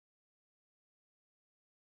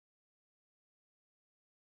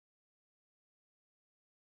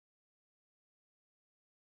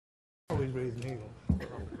Please raise your hand.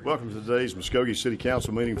 Welcome to today's Muskogee City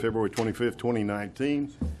Council meeting, February 25th,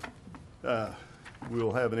 2019.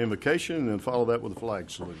 We'll have an invocation and then follow that with a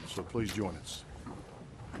flag salute, so please join us.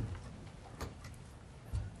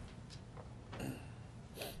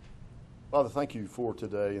 Father, thank you for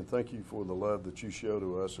today, and thank you for the love that you show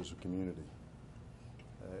to us as a community.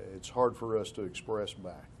 It's hard for us to express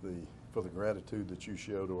back for the gratitude that you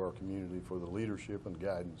show to our community, for the leadership and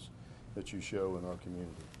guidance that you show in our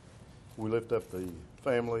community. We lift up the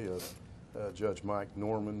family of Judge Mike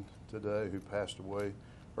Norman today, who passed away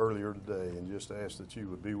earlier today, and just ask that you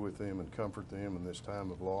would be with them and comfort them in this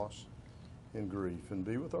time of loss and grief, and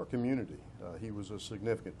be with our community. He was a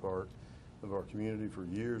significant part of our community for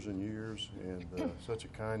years and years, and such a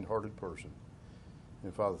kind-hearted person.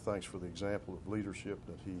 And Father, thanks for the example of leadership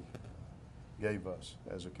that he gave us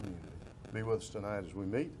as a community. Be with us tonight as we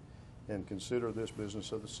meet and consider this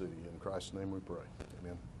business of the city. In Christ's name we pray.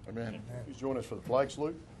 Amen. Amen. Please join us for the flag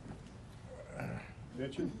salute.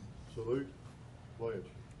 Attention, salute, pledge.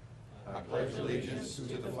 I pledge allegiance to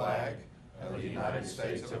the flag of the United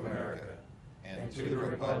States of America and to the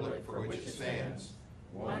republic for which it stands,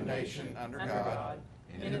 one nation under God,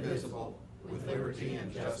 indivisible, with liberty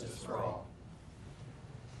and justice for all.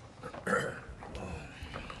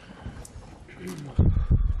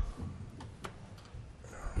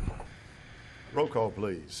 Roll call,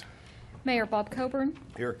 please. Mayor Bob Coburn.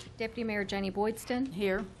 Here. Deputy Mayor Janie Boydston.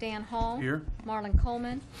 Here. Dan Hall. Here. Marlon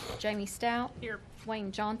Coleman. Jamie Stout. Here.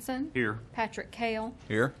 Wayne Johnson. Here. Patrick Kale.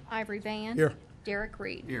 Here. Ivory Van. Here. Derek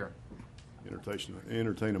Reed. Here.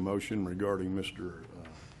 Entertain a motion regarding Mr.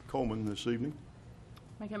 Coleman this evening.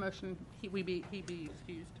 Make a motion, he be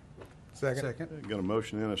excused. Second. Got a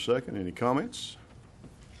motion and a second. Any comments?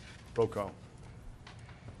 Roll call.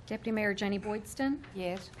 Deputy Mayor Janie Boydston.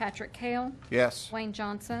 Yes. Patrick Kale. Yes. Wayne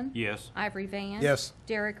Johnson. Yes. Ivory Van. Yes.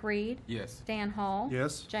 Derek Reed. Yes. Dan Hall.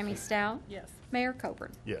 Yes. Jamie Stout. Yes. Mayor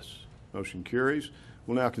Coburn. Yes. Motion carries.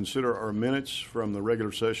 We'll now consider our minutes from the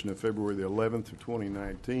regular session of February the 11th of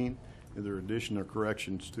 2019. Are there additions or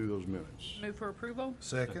corrections to those minutes? Move for approval?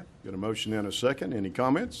 Second. Got a motion and a second. Any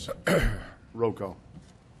comments? Roll call.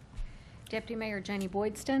 Deputy Mayor Janie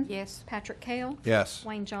Boydston. Yes. Patrick Kale. Yes.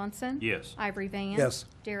 Wayne Johnson. Yes. Ivory Van. Yes.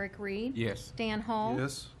 Derek Reed. Yes. Dan Hall.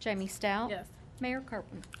 Yes. Jamie Stout. Yes. Mayor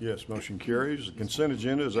Coburn. Yes, motion carries. The consent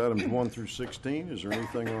agenda is items 1 through 16. Is there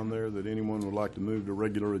anything on there that anyone would like to move to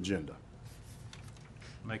regular agenda?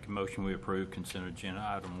 Make a motion we approve consent agenda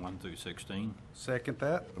item 1 through 16. Second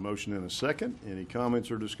that. A motion and a second. Any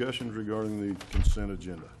comments or discussions regarding the consent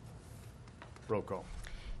agenda? Roll call.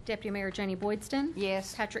 Deputy Mayor Janie Boydston.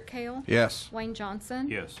 Yes. Patrick Kale. Yes. Wayne Johnson.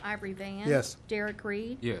 Yes. Ivory Van. Yes. Derek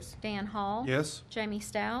Reed. Yes. Dan Hall. Yes. Jamie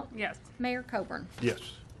Stout. Yes. Mayor Coburn. Yes.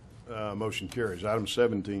 Motion carries. Item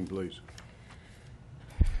 17, please.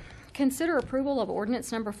 Consider approval of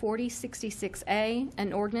ordinance number 4066A,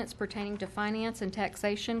 an ordinance pertaining to finance and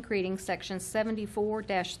taxation, creating sections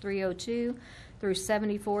 74-302 through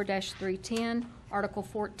 74-310, Article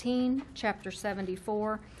 14, Chapter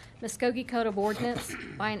 74, Muskogee Code of Ordinance,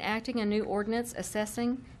 by enacting a new ordinance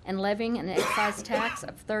assessing and levying an excise tax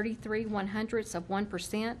of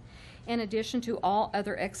 33/100% in addition to all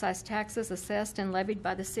other excise taxes assessed and levied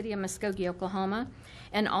by the City of Muskogee, Oklahoma,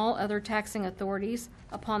 and all other taxing authorities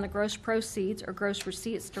upon the gross proceeds or gross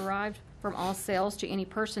receipts derived from all sales to any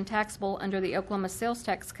person taxable under the Oklahoma Sales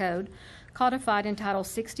Tax Code, codified in Title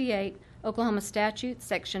 68, Oklahoma Statute,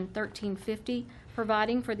 Section 1350,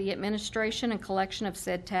 providing for the administration and collection of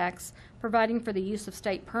said tax, providing for the use of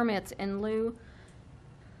state permits in lieu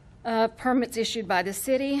permits issued by the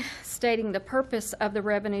city, stating the purpose of the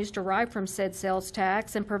revenues derived from said sales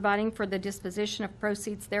tax, and providing for the disposition of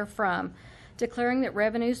proceeds therefrom, declaring that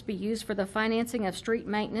revenues be used for the financing of street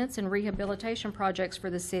maintenance and rehabilitation projects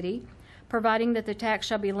for the city, providing that the tax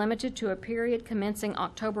shall be limited to a period commencing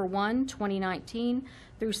October 1, 2019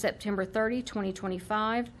 through September 30,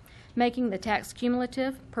 2025, making the tax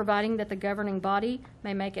cumulative, providing that the governing body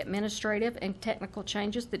may make administrative and technical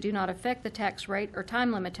changes that do not affect the tax rate or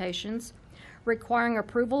time limitations, requiring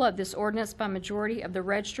approval of this ordinance by majority of the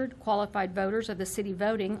registered qualified voters of the city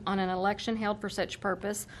voting on an election held for such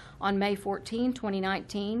purpose on May 14,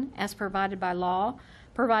 2019, as provided by law,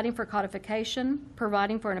 providing for codification,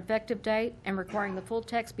 providing for an effective date, and requiring the full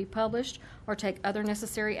text be published or take other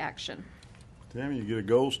necessary action. Tammy, you get a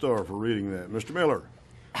gold star for reading that. Mr. Miller.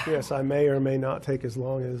 Yes, I may or may not take as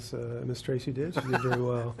long as Ms. Tracy did. She did very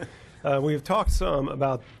well. We've talked some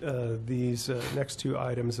about these next two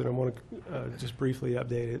items, and I want to just briefly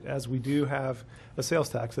update it. As we do have a sales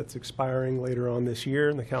tax that's expiring later on this year,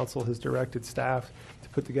 and the council has directed staff to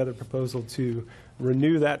put together a proposal to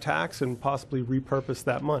renew that tax and possibly repurpose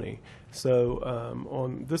that money. So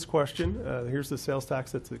on this question, here's the sales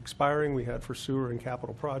tax that's expiring we had for sewer and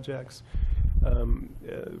capital projects.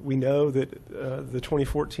 We know that the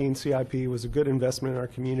 2014 CIP was a good investment in our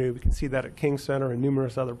community. We can see that at King Center and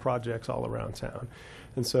numerous other projects all around town.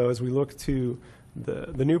 And so as we look to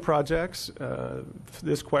the new projects,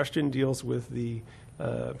 this question deals with the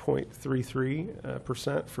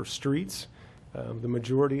 0.33% for streets, the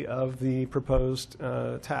majority of the proposed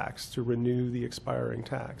tax to renew the expiring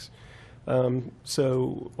tax.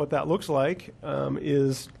 So what that looks like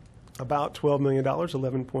is about $12 million,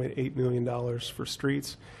 $11.8 million for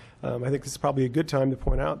streets. I think this is probably a good time to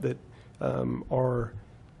point out that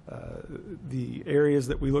the areas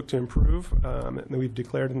that we look to improve that we've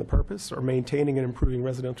declared in the purpose are maintaining and improving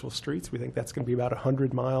residential streets. We think that's going to be about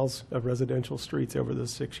 100 miles of residential streets over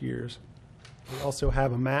those 6 years. We also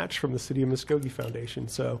have a match from the City of Muskogee Foundation.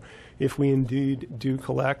 So if we indeed do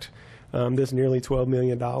collect this nearly $12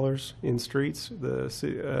 million in streets,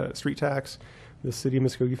 the street tax, the City of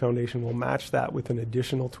Muskogee Foundation will match that with an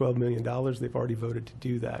additional $12 million. They've already voted to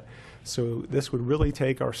do that. So this would really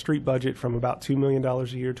take our street budget from about $2 million a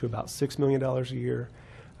year to about $6 million a year.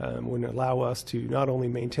 Would allow us to not only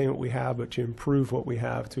maintain what we have, but to improve what we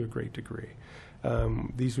have to a great degree.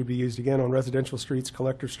 These would be used again on residential streets,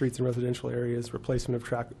 collector streets in residential areas, replacement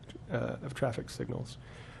of traffic signals.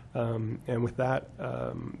 And with that,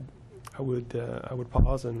 I would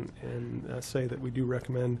pause and say that we do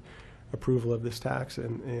recommend approval of this tax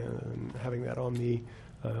and having that on the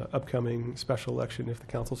upcoming special election if the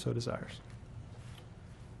council so desires.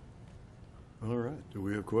 All right. Do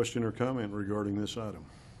we have a question or comment regarding this item?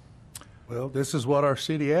 Well, this is what our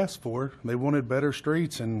city asked for. They wanted better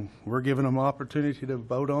streets, and we're giving them opportunity to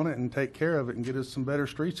vote on it and take care of it and get us some better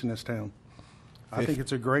streets in this town. I think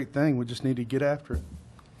it's a great thing. We just need to get after it.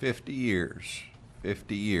 50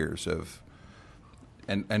 years of,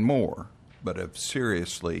 and more, but of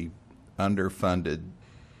seriously underfunded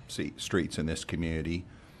streets in this community.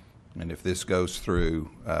 And if this goes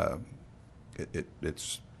through,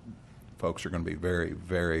 it's folks are going to be very,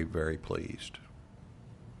 very, very pleased.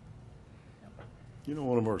 You know,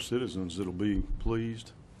 one of our citizens that'll be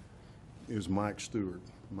pleased is Mike Stewart.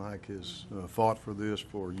 Mike has fought for this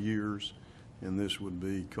for years, and this would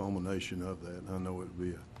be culmination of that. I know it would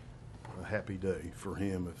be a happy day for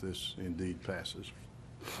him if this indeed passes.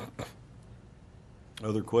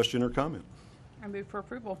 Other question or comment? I move for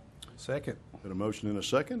approval. Second. Got a motion and a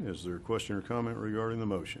second. Is there a question or comment regarding the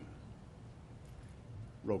motion?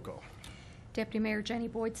 Roll call. Deputy Mayor Janie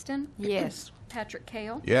Boydston, Yes. Patrick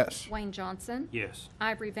Cale, Yes. Wayne Johnson, Yes.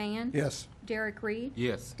 Ivory Van, Yes. Derek Reed,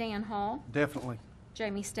 Yes. Dan Hall, Definitely.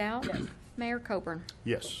 Jamie Stout, Mayor Coburn.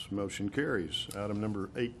 Yes, motion carries. Item number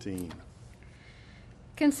 18.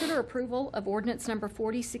 Consider approval of ordinance number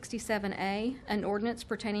 4067A, an ordinance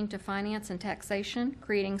pertaining to finance and taxation,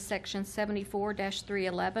 creating section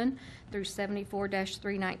 74-311 through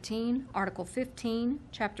 74-319, Article 15,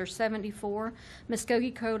 Chapter 74,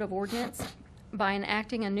 Muskogee Code of Ordinance, by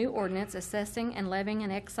enacting a new ordinance assessing and levying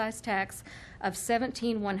an excise tax of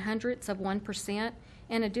 17/100%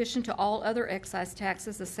 in addition to all other excise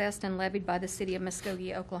taxes assessed and levied by the City of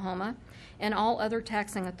Muskogee, Oklahoma, and all other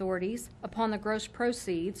taxing authorities upon the gross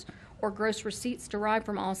proceeds or gross receipts derived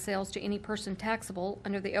from all sales to any person taxable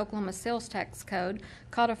under the Oklahoma Sales Tax Code,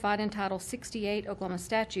 codified in Title 68 Oklahoma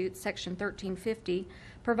Statutes, Section 1350,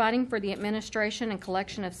 providing for the administration and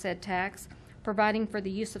collection of said tax, providing for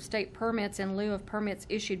the use of state permits in lieu of permits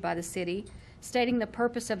issued by the city, stating the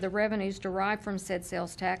purpose of the revenues derived from said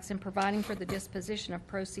sales tax, and providing for the disposition of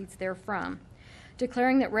proceeds therefrom.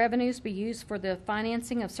 Declaring that revenues be used for the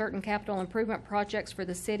financing of certain capital improvement projects for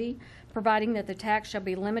the city, providing that the tax shall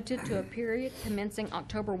be limited to a period commencing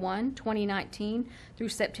October 1, 2019 through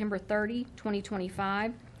September 30,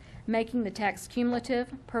 2025, making the tax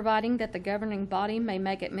cumulative, providing that the governing body may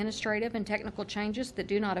make administrative and technical changes that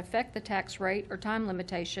do not affect the tax rate or time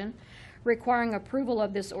limitation, requiring approval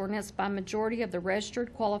of this ordinance by majority of the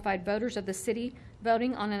registered qualified voters of the city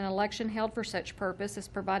voting on an election held for such purpose as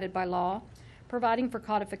provided by law, providing for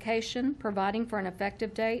codification, providing for an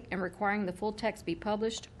effective date, and requiring the full text be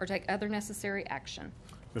published or take other necessary action.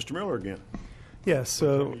 Mr. Miller again. Yes,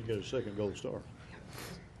 so You get a second gold star.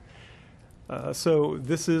 So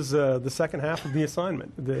this is the second half of the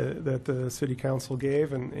assignment that the City Council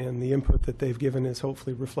gave, and the input that they've given is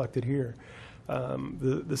hopefully reflected here.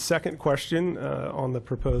 The second question on the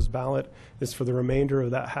proposed ballot is for the remainder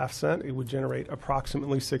of that half cent. It would generate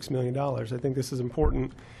approximately $6 million. I think this is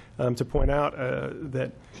important to point out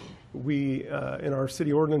that we, in our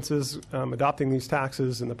city ordinances, adopting these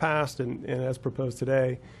taxes in the past and as proposed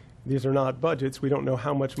today, these are not budgets. We don't know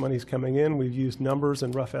how much money is coming in. We've used numbers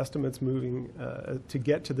and rough estimates moving to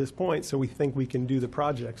get to this point, so we think we can do the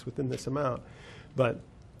projects within this amount. But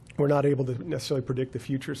we're not able to necessarily predict the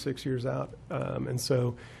future 6 years out. And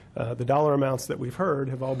so the dollar amounts that we've heard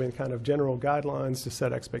have all been kind of general guidelines to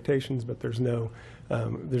set expectations, but there's no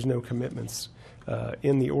commitments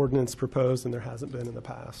in the ordinance proposed, and there hasn't been in the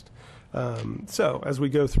past. So as we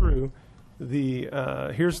go through,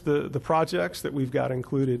 here's the projects that we've got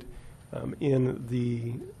included in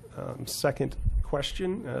the second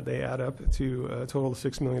question. They add up to a total of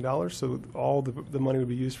 $6 million, so all the money would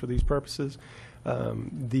be used for these purposes.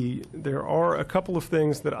 There are a couple of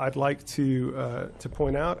things that I'd like to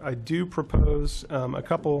point out. I do propose a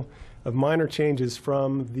couple of minor changes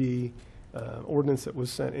from the ordinance that was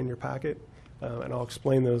sent in your packet, and I'll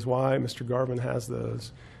explain those why. Mr. Garvin has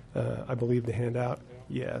those, I believe, to hand out.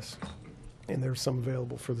 Yes. And there's some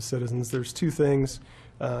available for the citizens. There's two things,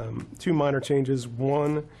 two minor changes.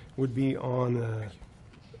 One would be on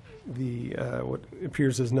what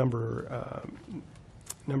appears as number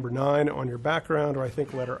 9 on your background, or I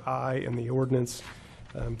think letter I in the ordinance,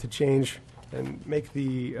 to change and make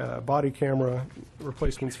the body camera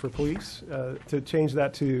replacements for police, to change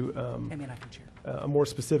that to a more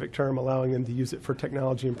specific term, allowing them to use it for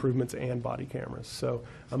technology improvements and body cameras. So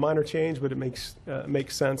a minor change, but it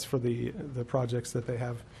makes sense for the projects that they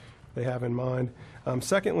have in mind.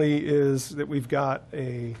 Secondly, is that we've got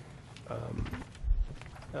a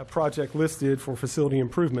project listed for facility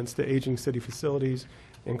improvements to aging city facilities.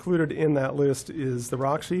 Included in that list is the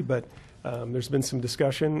Roxy, but there's been some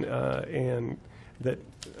discussion and that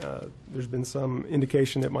there's been some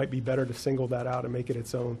indication that it might be better to single that out and make it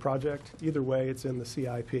its own project. Either way, it's in the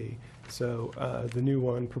CIP. So the new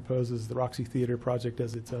one proposes the Roxy Theater project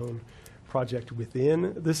as its own project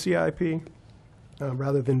within the CIP,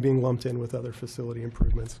 rather than being lumped in with other facility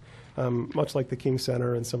improvements, much like the King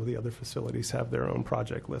Center and some of the other facilities have their own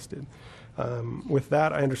project listed. With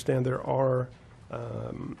that, I understand there are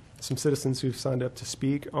some citizens who've signed up to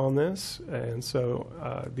speak on this, and so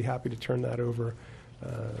I'd be happy to turn that over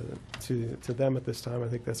to them at this time. I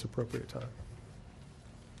think that's appropriate time.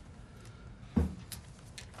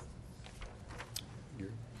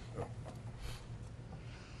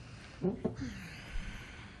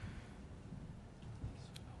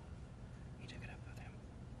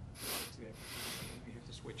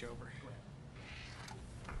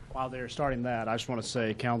 While they're starting that, I just want to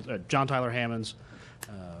say, John Tyler Hammonds,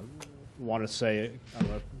 want to say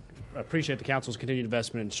I appreciate the council's continued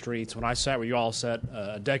investment in streets. When I sat where you all sat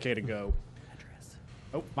a decade ago,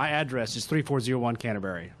 my address is 3401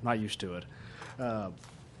 Canterbury. I'm not used to it.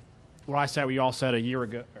 Where I sat where you all sat a year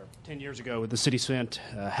ago, or 10 years ago, the city spent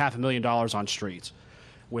 $500,000 on streets.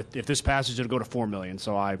 If this passes, it'll go to $4 million.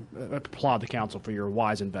 So I applaud the council for your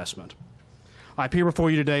wise investment. I appear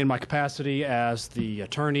before you today in my capacity as the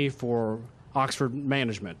attorney for Oxford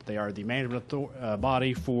Management. They are the management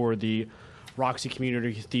body for the Roxy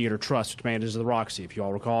Community Theater Trust, which manages the Roxy. If you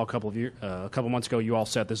all recall, a couple months ago, you all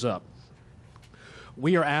set this up.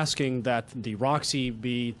 We are asking that the Roxy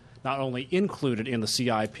be not only included in the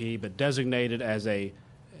CIP, but designated as a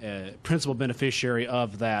principal beneficiary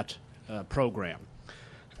of that program.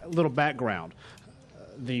 A little background.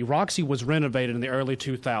 The Roxy was renovated in the early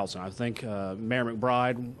 2000s. I think Mayor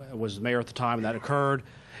McBride was mayor at the time that occurred.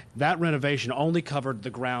 That renovation only covered the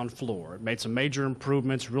ground floor. It made some major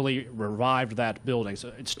improvements, really revived that building.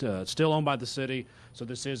 So it's still owned by the city, so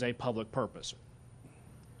this is a public purpose.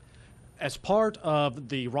 As part of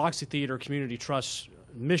the Roxy Theater Community Trust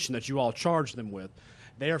mission that you all charged them with,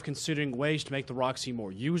 they are considering ways to make the Roxy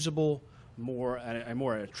more usable, a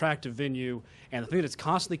more attractive venue, and the thing that's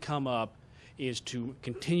constantly come up is to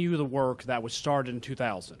continue the work that was started in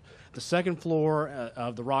 2000. The second floor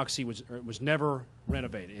of the Roxy was never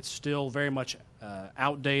renovated. It's still very much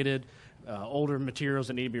outdated, older materials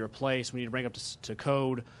that need to be replaced. We need to bring up to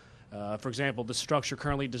code. For example, the structure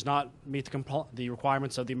currently does not meet the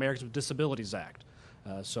requirements of the Americans with Disabilities Act.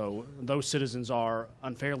 So those citizens are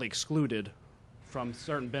unfairly excluded from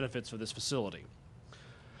certain benefits for this facility.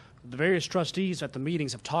 The various trustees at the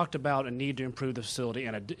meetings have talked about a need to improve the facility,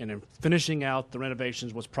 and finishing out the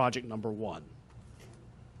renovations was project number 1.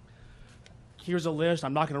 Here's a list.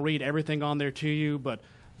 I'm not going to read everything on there to you, but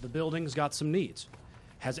The building's got some needs.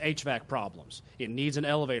 Has HVAC problems. It needs an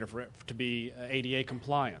elevator for it to be ADA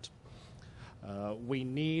compliant. We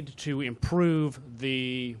need to improve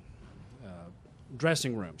the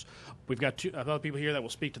dressing rooms. We've got two other people here that will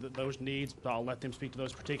speak to those needs. I'll let them speak to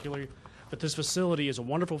those particularly. But this facility is a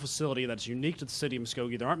wonderful facility that's unique to the city of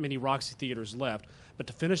Muskogee. There aren't many Roxy theaters left. But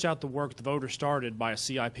to finish out the work the voters started by a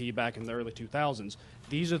CIP back in the early 2000s,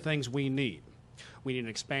 these are things we need. We need an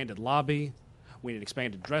expanded lobby. We need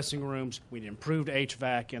expanded dressing rooms. We need improved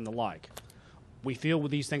HVAC and the like. We feel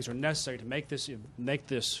these things are necessary to make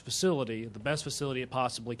this facility the best facility it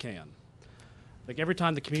possibly can. Like every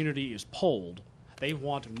time the community is polled, they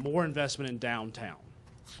want more investment in downtown.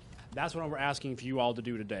 That's what we're asking for you all to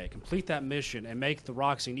do today. Complete that mission and make the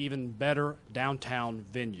Roxy an even better downtown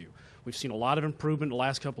venue. We've seen a lot of improvement in the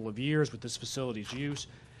last couple of years with this facility's use,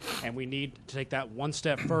 and we need to take that one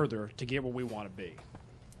step further to get where we want to be.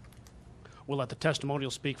 We'll let the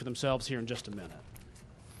testimonials speak for themselves here in just a minute.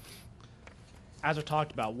 As I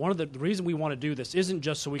talked about, the reason we want to do this isn't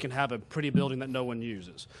just so we can have a pretty building that no one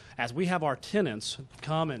uses. As we have our tenants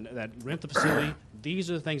come and that rent the facility, these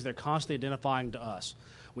are the things they're constantly identifying to us.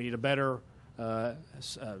 We need a better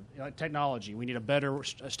technology. We need a better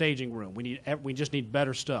staging room. We just need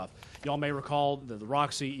better stuff. Y'all may recall that the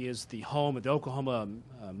Roxy is the home of the Oklahoma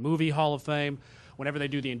Movie Hall of Fame. Whenever they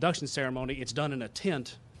do the induction ceremony, it's done in a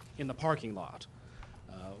tent in the parking lot.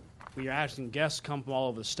 We are asking guests come from all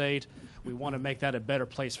over the state. We want to make that a better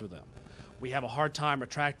place for them. We have a hard time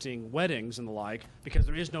attracting weddings and the like because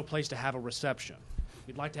there is no place to have a reception.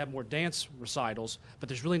 We'd like to have more dance recitals, but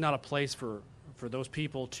there's really not a place for those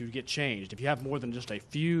people to get changed. If you have more than just a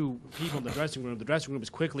few people in the dressing room is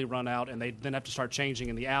quickly run out, and they then have to start changing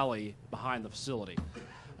in the alley behind the facility.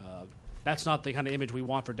 That's not the kind of image we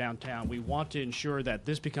want for downtown. We want to ensure that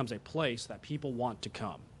this becomes a place that people want to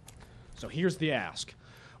come. So here's the ask.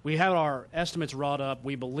 We have our estimates brought up.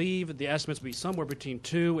 We believe the estimates will be somewhere between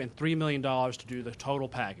 $2 and $3 million to do the total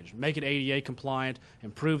package. Make it ADA compliant,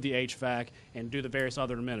 improve the HVAC, and do the various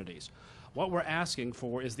other amenities. What we're asking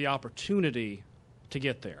for is the opportunity to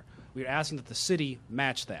get there. We're asking that the city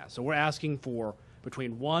match that. So we're asking for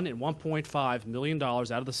between $1 and $1.5 million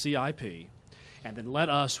out of the CIP, and then let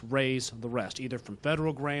us raise the rest, either from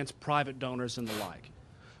federal grants, private donors, and the like.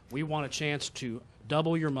 We want a chance to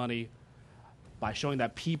double your money by showing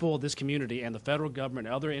that people of this community and the federal government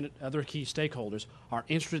and other key stakeholders are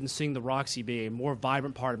interested in seeing the Roxy be a more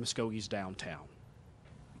vibrant part of Muskogee's downtown.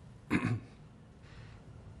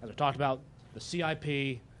 As I talked about, the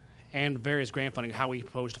CIP and various grant funding, how we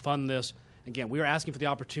propose to fund this, again, we are asking for the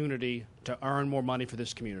opportunity to earn more money for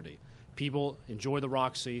this community. People enjoy the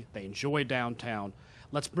Roxy. They enjoy downtown.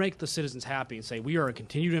 Let's make the citizens happy and say we are going to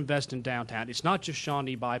continue to invest in downtown. It's not just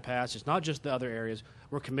Shawnee Bypass. It's not just the other areas.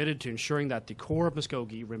 We're committed to ensuring that the core of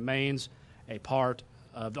Muskogee remains a part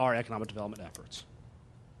of our economic development efforts.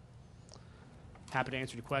 Happy to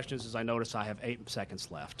answer your questions. As I notice, I have 8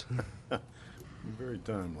 seconds left. Very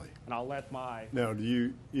timely. And I'll let my... Now,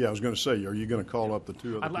 I was going to say, are you going to call up the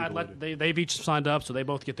two other people? They've each signed up, so they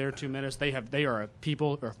both get their 2 minutes. They are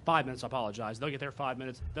people, or 5 minutes, I apologize. They'll get their 5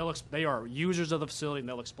 minutes. They are users of the facility, and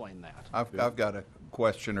they'll explain that. I've got a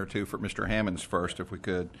question or two for Mr. Hammonds first, if we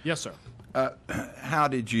could. Yes, sir. How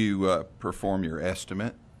did you perform your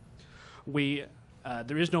estimate?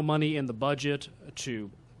 There is no money in the budget to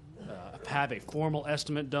have a formal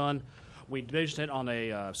estimate done. We based it on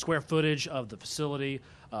a square footage of the facility,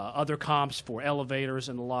 other comps for elevators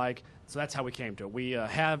and the like. So that's how we came to it. We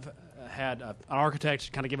have had an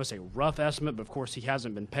architect kind of give us a rough estimate, but of course he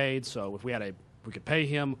hasn't been paid. So if we could pay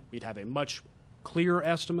him, we'd have a much clearer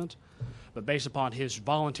estimate. But based upon his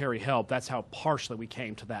voluntary help, that's how partially we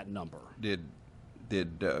came to that number. Do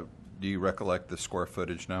you recollect the square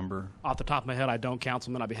footage number? Off the top of my head, I don't,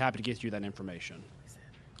 Councilman. I'd be happy to get you that information.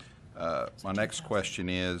 My next question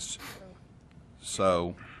is,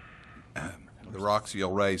 so the Roxy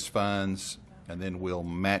will raise funds, and then we'll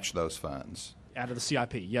match those funds. Out of the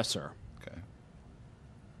CIP, yes, sir. Okay.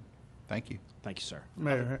 Thank you. Thank you, sir.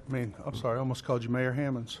 I'm sorry, I almost called you Mayor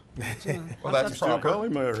Hammonds. Well, that's proper. Call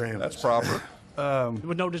him Mayor Hammonds. That's proper.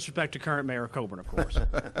 With no disrespect to current Mayor Coburn, of course.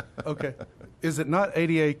 Okay. Is it not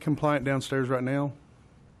ADA compliant downstairs right now?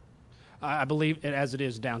 I believe it as it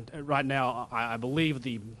is down right now. I believe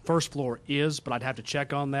the first floor is, but I'd have to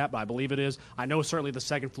check on that. But I believe it is. I know certainly the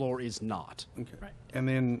second floor is not. Okay. Right. And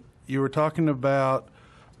then you were talking about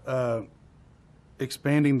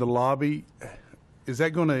expanding the lobby. Is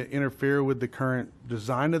that going to interfere with the current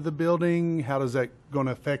design of the building? How is that going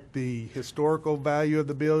to affect the historical value of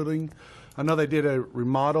the building? I know they did a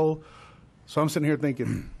remodel, So I'm sitting here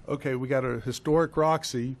thinking, okay, we got a historic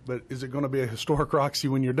Roxy, but is it going to be a historic Roxy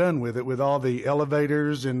when you're done with it, with all the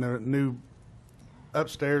elevators and the new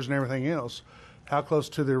upstairs and everything else? How close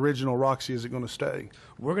to the original Roxy is it going to stay?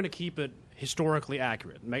 We're going to keep it historically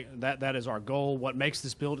accurate. That is our goal. What makes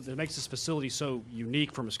this facility so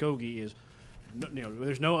unique for Muskogee is,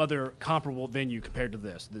 there's no other comparable venue compared to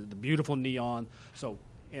this. The beautiful neon. So,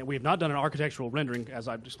 and we have not done an architectural rendering, as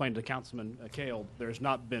I've explained to Councilman Kale. There's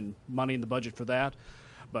not been money in the budget for that.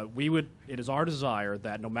 But it is our desire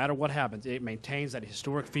that no matter what happens, it maintains that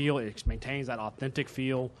historic feel, it maintains that authentic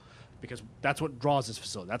feel, because that's what draws this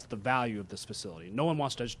facility. That's the value of this facility. No one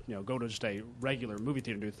wants to go to just a regular movie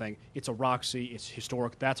theater and do a thing. It's a Roxy. It's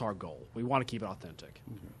historic. That's our goal. We want to keep it authentic.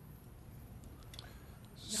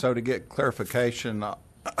 So to get clarification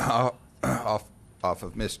off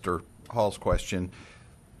of Mr. Hall's question,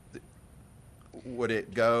 would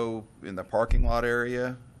it go in the parking lot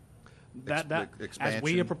area? As Expansion?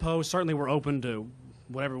 we have proposed, certainly we're open to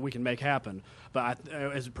whatever we can make happen. But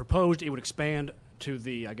as proposed, it would expand to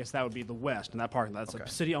I guess that would be the west in that parking lot. That's Okay. a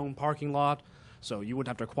city-owned parking lot, so you wouldn't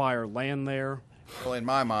have to acquire land there. Well, in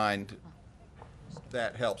my mind,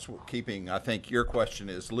 that helps with keeping, I think your question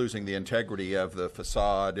is losing the integrity of the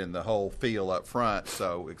facade and the whole feel up front,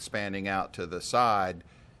 so expanding out to the side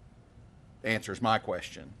answers my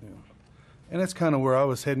question. And that's kind of where I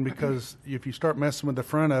was heading, because if you start messing with the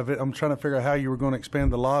front of it, I'm trying to figure out how you were going to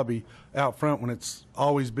expand the lobby out front when it's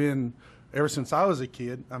always been, ever since I was a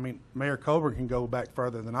kid. I mean, Mayor Colburn can go back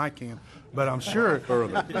further than I can, but I'm sure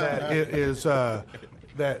that it is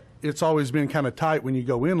that it's always been kind of tight when you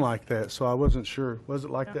go in like that. So I wasn't sure. Was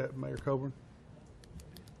it like that, Mayor Colburn?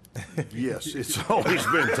 Yes, it's always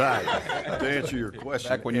been tight, to answer your question.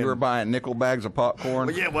 Back when you were buying nickel bags of popcorn?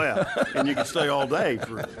 And you could stay all day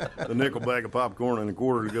for the nickel bag of popcorn and a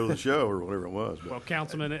quarter to go to the show or whatever it was. But Well,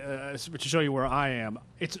 Councilman, to show you where I am,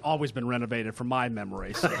 it's always been renovated from my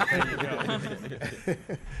memory. So there you go.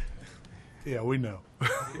 Yeah, we know.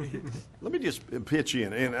 let me just pitch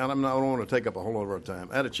in, and I don't want to take up a whole lot of our time.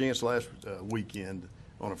 I had a chance last weekend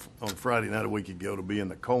on a Friday night a week ago to be in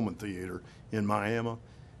the Coleman Theater in Miami,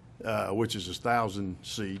 which is a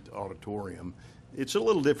 1,000-seat auditorium. It's a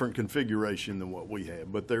little different configuration than what we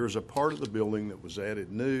have, but there's a part of the building that was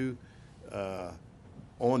added new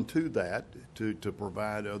onto that to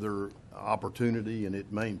provide other opportunity, and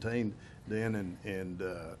it maintained then and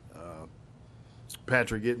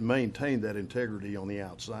Patrick, it maintained that integrity on the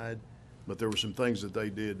outside, but there were some things that they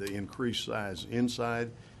did to increase size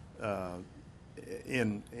inside,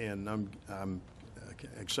 and I'm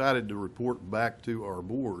excited to report back to our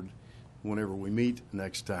board whenever we meet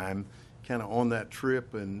next time, kind of on that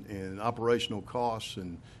trip and operational costs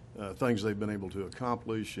and things they've been able to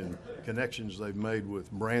accomplish and connections they've made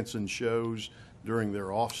with Branson shows during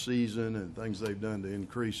their off season and things they've done to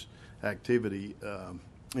increase activity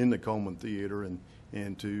in the Coleman Theater and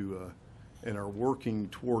are working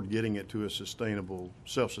toward getting it to a sustainable,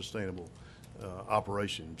 self-sustainable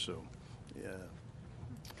operation. So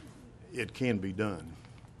it can be done.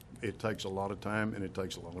 It takes a lot of time and it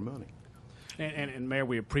takes a lot of money. And Mayor,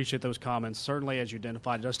 we appreciate those comments. Certainly, as you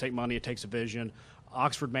identified, it does take money. It takes a vision.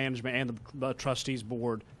 Oxford Management and the Trustees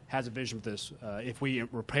Board has a vision for this. If we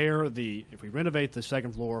renovate the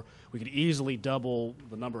second floor, we could easily double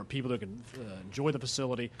the number of people that can enjoy the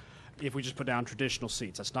facility if we just put down traditional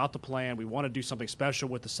seats. That's not the plan. We want to do something special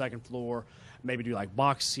with the second floor, maybe do like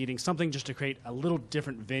box seating, something just to create a little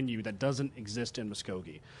different venue that doesn't exist in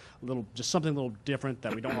Muskogee. Just something a little different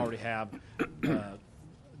that we don't already have.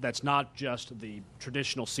 That's not just the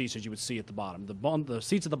traditional seats as you would see at the bottom. The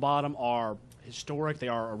seats at the bottom are historic. They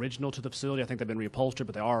are original to the facility. I think they've been reupholstered,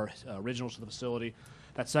 but they are original to the facility.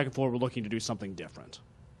 That second floor, we're looking to do something different.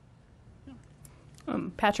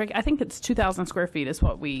 Patrick, I think it's 2,000 square feet is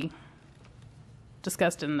what we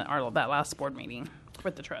discussed in that last board meeting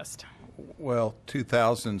with the trust. Well,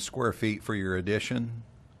 2,000 square feet for your addition.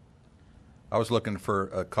 I was looking for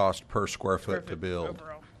a cost per square foot to build.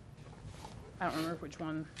 Overall. I don't remember which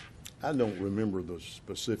one. I don't remember the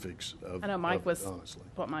specifics of I know Mike was, honestly.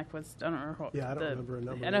 what Mike was, I don't remember what. Yeah, I don't remember a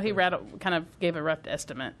number I know he either. kind of gave a rough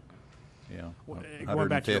estimate. Yeah, Going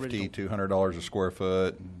back to the $150, original. $200 a square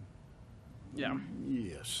foot. Yeah.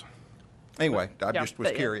 Yes. Anyway, I Yeah, just was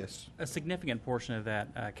but yeah. curious. A significant portion of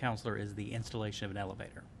that, Counselor, is the installation of an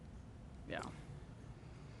elevator. Yeah.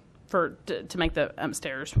 To make the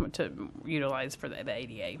upstairs to utilize for the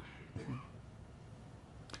ADA.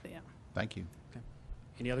 Yeah. Thank you.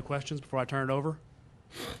 Any other questions before I turn it over?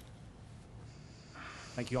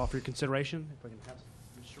 Thank you all for your consideration. If we can have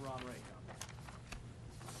Mr. Ron Ray.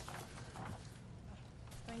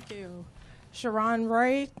 Thank you. Sharon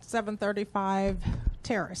Ray, 735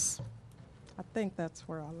 Terrace. I think that's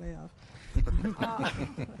where I live.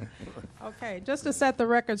 Okay, just to set the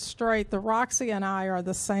record straight, the Roxy and I are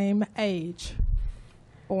the same age,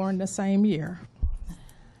 born the same year.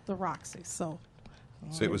 The Roxy, so.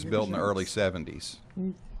 So it was built in the early 70s.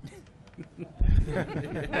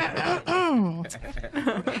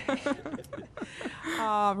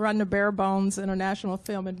 Run the Bare Bones International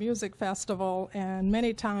Film and Music Festival, and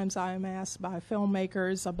many times I am asked by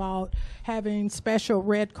filmmakers about having special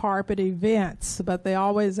red carpet events, but they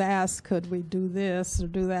always ask, could we do this or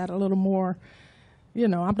do that a little more? You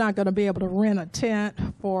know, I'm not going to be able to rent a tent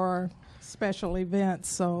for special events,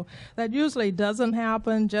 so that usually doesn't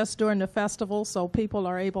happen just during the festival, so people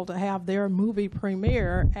are able to have their movie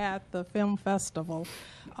premiere at the film festival.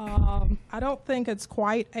 I don't think it's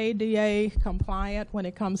quite ADA compliant when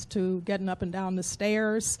it comes to getting up and down the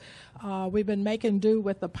stairs. We've been making do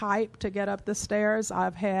with the pipe to get up the stairs.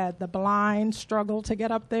 I've had the blind struggle to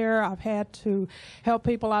get up there. I've had to help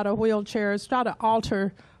people out of wheelchairs, try to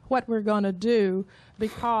alter what we're going to do,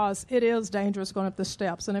 because it is dangerous going up the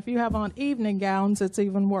steps. And if you have on evening gowns, it's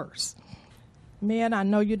even worse. Men, I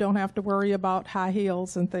know you don't have to worry about high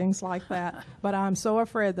heels and things like that, but I'm so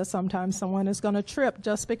afraid that sometimes someone is going to trip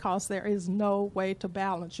just because there is no way to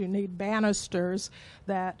balance. You need banisters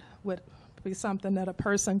that would be something that a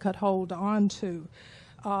person could hold on to.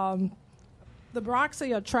 The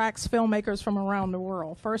Roxy attracts filmmakers from around the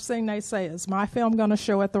world. First thing they say is, my film going to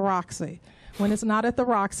show at the Roxy. When it's not at the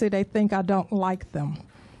Roxy, they think I don't like them.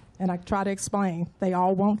 And I try to explain, they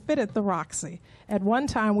all won't fit at the Roxy. At one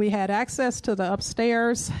time, we had access to the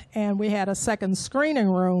upstairs, and we had a second screening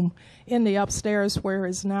room in the upstairs where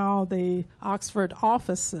is now the Oxford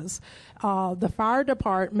offices. The fire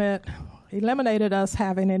department eliminated us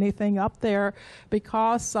having anything up there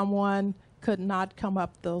because someone could not come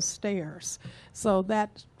up those stairs. So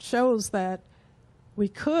that shows that we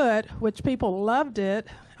could, which people loved it.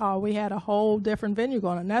 We had a whole different venue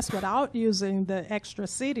going, and that's without using the extra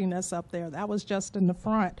seating that's up there. That was just in the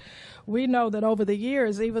front. We know that over the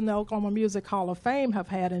years, even the Oklahoma Music Hall of Fame have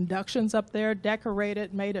had inductions up there,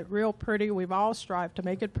 decorated, made it real pretty. We've all strived to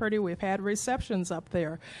make it pretty. We've had receptions up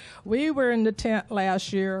there. We were in the tent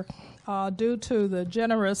last year due to the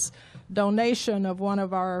generous donation of one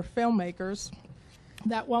of our filmmakers.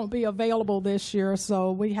 That won't be available this year,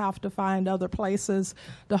 so we have to find other places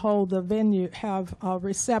to hold the venue, have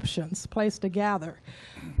receptions, place to gather.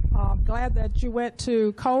 I'm glad that you went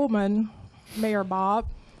to Coleman, Mayor Bob.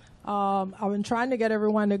 I've been trying to get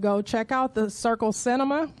everyone to go check out the Circle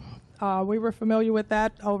Cinema. We were familiar with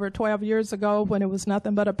that over 12 years ago when it was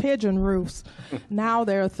nothing but a pigeon roof. Now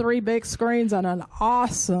there are 3 big screens and an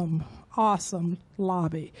awesome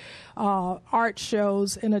lobby. Art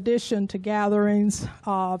shows, in addition to gatherings,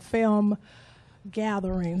 film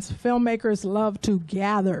gatherings. Filmmakers love to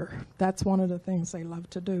gather. That's one of the things they love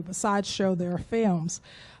to do, besides show their films.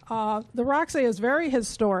 The Roxy is very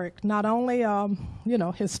historic, not only,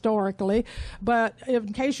 historically, but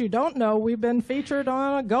in case you don't know, we've been featured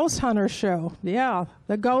on a ghost hunter show. Yeah,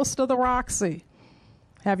 the Ghost of the Roxy.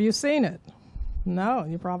 Have you seen it? No,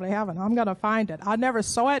 you probably haven't. I'm going to find it. I never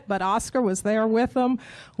saw it, but Oscar was there with them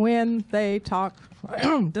when they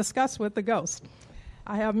discussed with the ghost.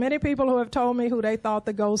 I have many people who have told me who they thought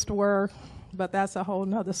the ghosts were, but that's a whole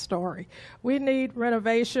nother story. We need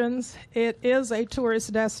renovations. It is a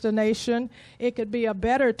tourist destination. It could be a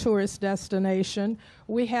better tourist destination.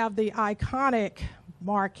 We have the iconic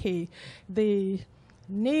marquee, the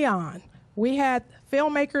neon. We had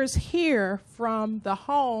filmmakers here from the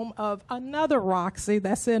home of another Roxy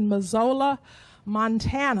that's in Missoula,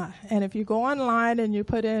 Montana. And if you go online and you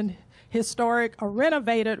put in historic or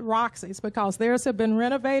renovated Roxys, because theirs have been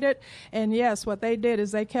renovated, and yes, what they did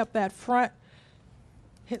is they kept that front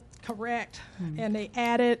correct, and they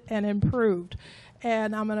added and improved.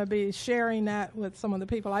 And I'm going to be sharing that with some of the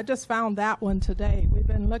people. I just found that one today. We've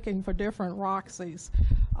been looking for different Roxys.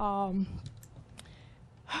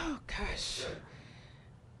 Oh, gosh.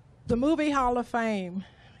 The Movie Hall of Fame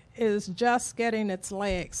is just getting its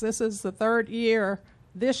legs. This is the 3rd year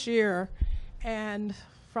this year, and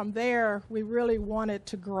from there, we really want it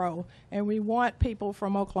to grow. And we want people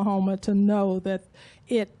from Oklahoma to know that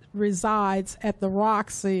it resides at the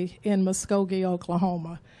Roxy in Muskogee,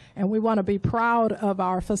 Oklahoma. And we want to be proud of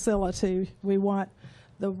our facility. We want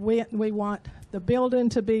the building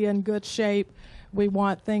to be in good shape. We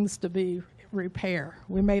want things to be repair.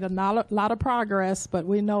 We made a lot of progress, but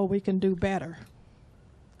we know we can do better.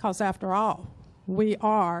 Because after all, we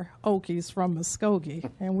are Okies from Muskogee,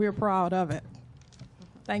 and we're proud of it.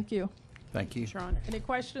 Thank you. Thank you. Sharon. Any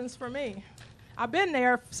questions for me? I've been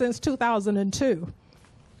there since 2002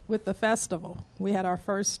 with the festival. We had our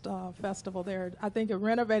first festival there. I think it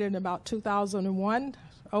renovated in about 2001,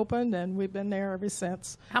 opened, and we've been there ever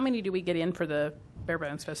since. How many do we get in for the Bare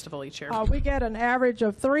Bones Festival each year? We get an average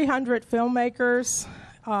of 300 filmmakers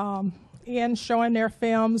in showing their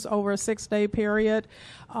films over a 6-day period.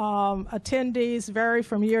 Attendees vary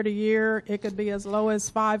from year to year. It could be as low as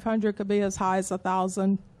 500, could be as high as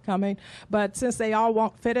 1,000 coming. But since they all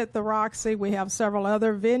won't fit at the Roxy, we have several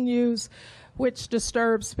other venues, which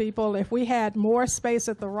disturbs people. If we had more space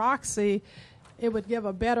at the Roxy, it would give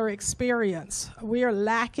a better experience. We are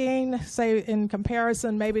lacking, say, in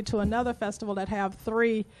comparison maybe to another festival that have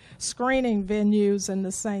 3 screening venues in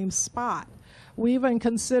the same spot. We even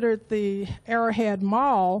considered the Arrowhead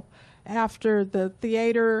Mall after the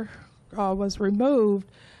theater was removed,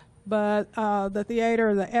 but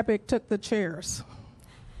the Epic took the chairs.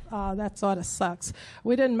 That sort of sucks.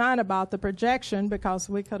 We didn't mind about the projection because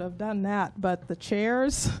we could have done that, but the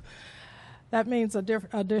chairs, that means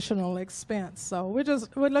additional expense. So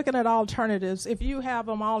we're looking at alternatives. If you have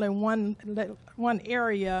them all in one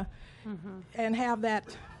area and have that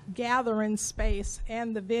gathering space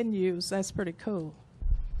and the venues, that's pretty cool.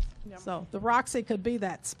 Yep. So the Roxy could be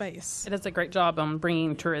that space. It does a great job on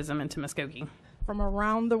bringing tourism into Muskogee. From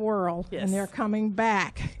around the world. Yes. And they're coming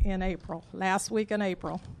back in April, last week in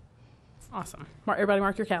April. Awesome. Everybody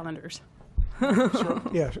mark your calendars.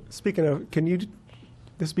 Yeah, speaking of,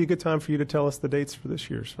 this be a good time for you to tell us the dates for this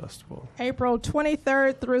year's festival? April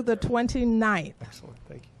 23rd through the 29th. Excellent,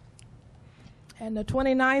 thank you. And the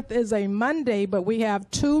 29th is a Monday, but we have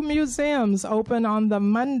 2 museums open on the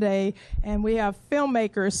Monday, and we have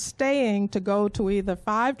filmmakers staying to go to either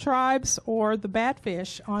Five Tribes or the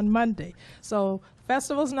Batfish on Monday. So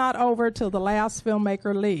festival's not over till the last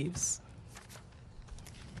filmmaker leaves.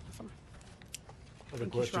 Other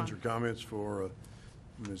questions or comments for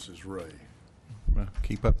Mrs. Ray? Well,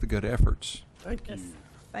 keep up the good efforts. Thank you.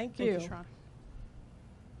 Thank you. Thank you, Sharon.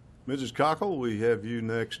 Mrs. Cockle, we have you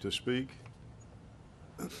next to speak.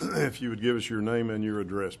 If you would give us your name and your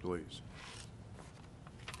address, please.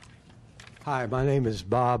 Hi, my name is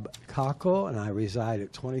Bob Cockle, and I reside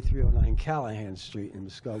at 2309 Callahan Street in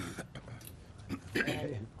Muskogee.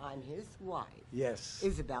 And I'm his wife. Yes.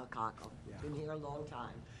 Isabel Cockle. Yeah. Been here a long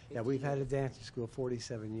time. Yeah, we've had a dancing school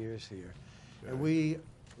 47 years here. Okay. And we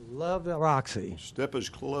love the Roxy. Step as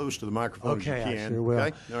close to the microphone as you can. I sure will.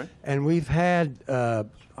 Okay, all right. And we've had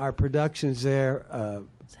our productions there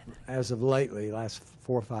as of lately, last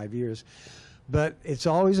 4 or 5 years. But it's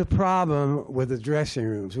always a problem with the dressing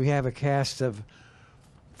rooms. We have a cast of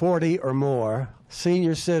 40 or more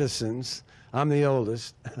senior citizens. I'm the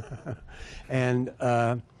oldest. And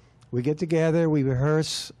we get together, we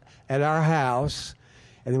rehearse at our house,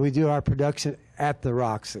 and then we do our production at the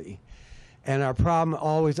Roxy. And our problem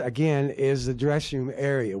always, again, is the dressing room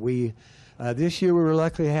area. This year we were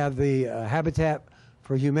lucky to have the Habitat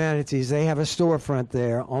for Humanities. They have a storefront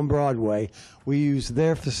there on Broadway. We use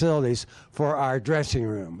their facilities for our dressing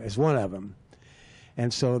room as one of them.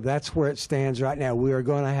 And so that's where it stands right now. We are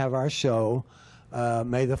going to have our show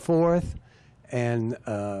May the 4th and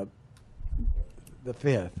the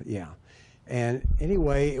 5th, yeah. And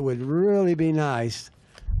anyway, it would really be nice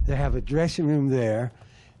to have a dressing room there.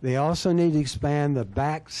 They also need to expand the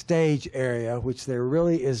backstage area, which there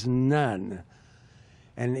really is none.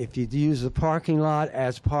 And if you use the parking lot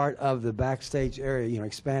as part of the backstage area,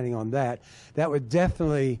 expanding on that, that would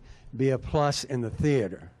definitely be a plus in the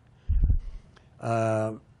theater.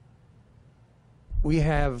 We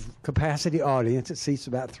have capacity audience. It seats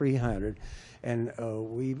about 300. And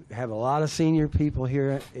we have a lot of senior people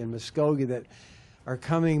here in Muskogee that are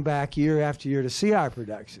coming back year after year to see our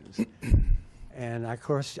productions. And, of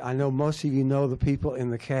course, I know most of you know the people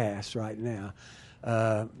in the cast right now.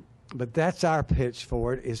 But that's our pitch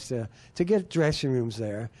for it, is to get dressing rooms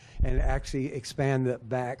there and actually expand the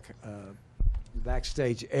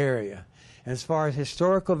backstage area. And as far as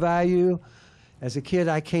historical value, as a kid,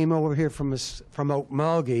 I came over here from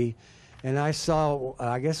Muskogee, and I saw,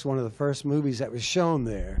 I guess, one of the first movies that was shown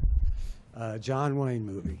there, John Wayne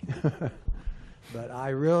movie. But I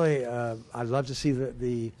really, I'd love to see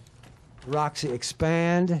the Roxy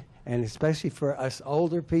expand, and especially for us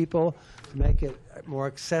older people, to make it more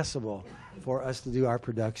accessible for us to do our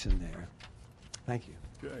production there. Thank you.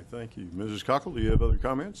 Okay, thank you. Mrs. Cockle, do you have other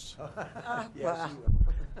comments? Yes.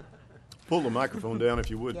 Pull the microphone down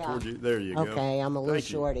if you would. Yeah. Toward you. There you go. Okay, I'm a little Thank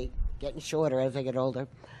you. shorty, getting shorter as I get older.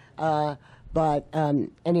 But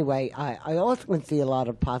anyway, I also can see a lot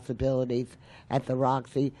of possibilities at the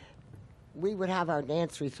Roxy. We would have our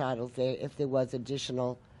dance recitals there if there was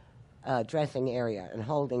additional dressing area and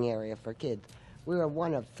holding area for kids. We were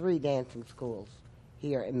one of 3 dancing schools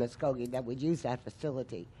here in Muskogee that would use that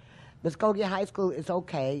facility. Muskogee High School is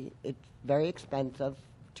okay. It's very expensive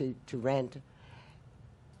to rent,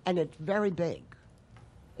 and it's very big.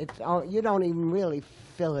 You don't even really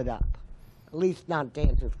fill it up. At least not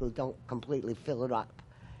dancing schools don't completely fill it up.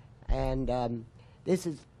 And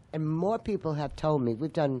and more people have told me,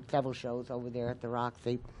 we've done several shows over there at the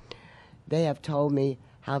Roxy, they have told me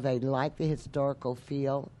how they like the historical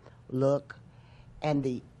feel, look, and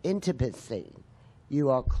the intimacy. You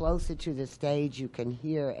are closer to the stage, you can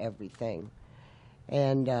hear everything.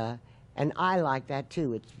 And I like that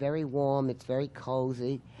too. It's very warm, it's very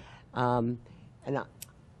cozy. Another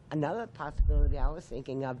possibility I was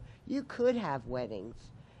thinking of, you could have weddings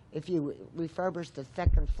if you refurbished the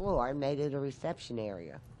 2nd floor and made it a reception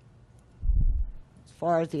area. As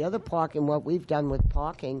far as the other parking, what we've done with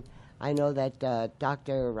parking, I know that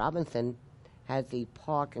Dr. Robinson has the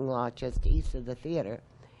parking lot just east of the theater,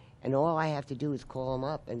 and all I have to do is call him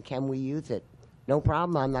up, and can we use it? No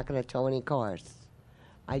problem, I'm not going to tow any cars.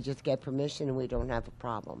 I just get permission and we don't have a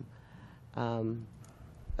problem.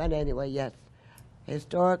 But anyway, yes,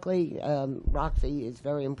 historically, Roxy is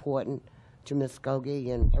very important to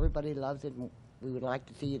Muskogee, and everybody loves it, and we would like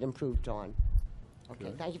to see it improved on.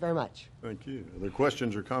 Okay, thank you very much. Thank you. Are there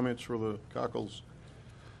questions or comments for the Cockles?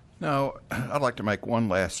 No, I'd like to make one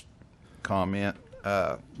last comment.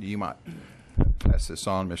 You might pass this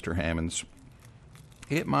on, Mr. Hammonds.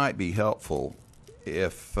 It might be helpful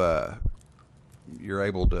if you're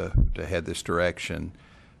able to head this direction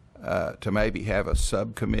to maybe have a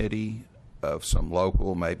subcommittee of some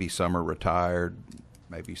local, maybe some are retired,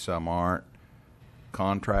 maybe some aren't,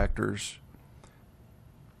 contractors,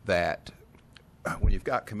 that when you've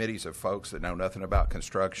got committees of folks that know nothing about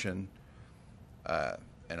construction,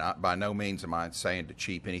 and by no means am I saying to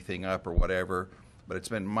cheap anything up or whatever, but it's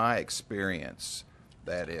been my experience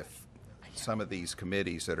that if some of these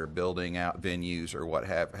committees that are building out venues or what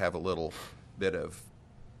have a little bit of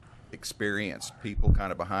experienced people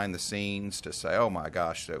kind of behind the scenes to say, oh my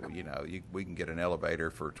gosh, so, we can get an elevator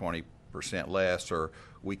for 20% less, or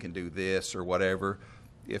we can do this or whatever.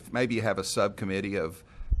 If maybe you have a subcommittee of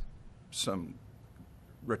some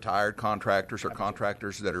retired contractors or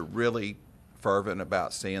contractors that are really fervent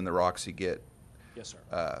about seeing the Roxy get, yes,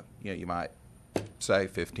 sir. You might say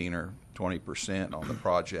 15 or 20% on the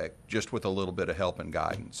project, just with a little bit of help and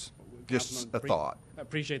guidance. Just a thought. I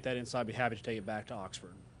appreciate that insight. I'd be happy to take it back to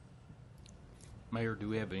Oxford. Mayor, do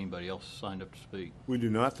we have anybody else signed up to speak? We do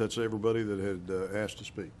not. That's everybody that had asked to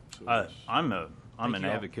speak. So I'm an you all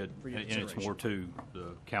advocate, for your and it's consideration. more to the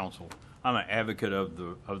council. I'm an advocate of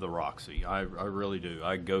the Roxy. I really do.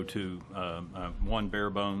 I go to one Bare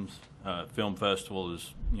Bones Film Festival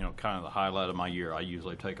is kind of the highlight of my year. I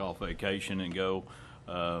usually take off vacation and go.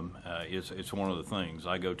 It's one of the things.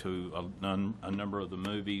 I go to a number of the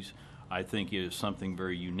movies. I think it is something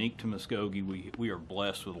very unique to Muskogee. We are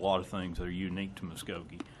blessed with a lot of things that are unique to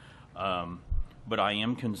Muskogee. But I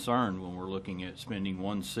am concerned when we're looking at spending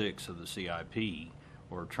 1/6 of the CIP,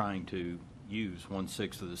 or trying to use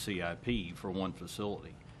 1/6 of the CIP for one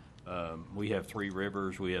facility. We have Three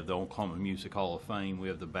Rivers, we have the Oklahoma Music Hall of Fame, we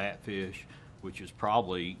have the Batfish, which is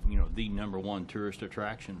probably the #1 tourist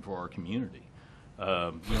attraction for our community.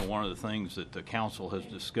 One of the things that the council has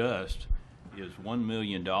discussed is $1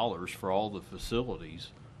 million for all the facilities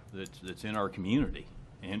that's in our community.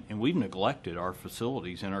 And we've neglected our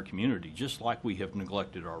facilities in our community, just like we have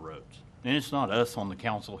neglected our roads. And it's not us on the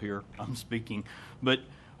council here, I'm speaking, but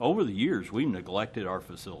over the years, we've neglected our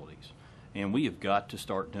facilities. And we have got to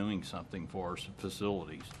start doing something for our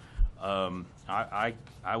facilities.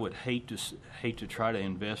 I would hate to try to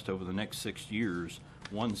invest over the next 6 years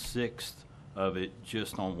 1/6 of it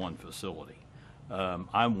just on one facility.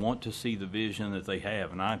 I want to see the vision that they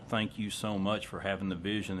have, and I thank you so much for having the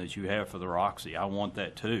vision that you have for the Roxy. I want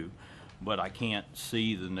that too, but I can't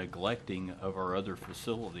see the neglecting of our other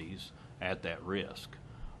facilities at that risk.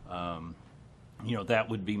 That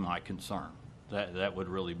would be my concern. That would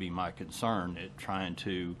really be my concern at trying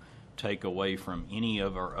to take away from any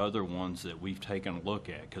of our other ones that we've taken a look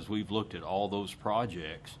at, because we've looked at all those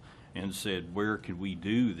projects and said, where could we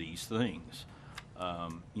do these things?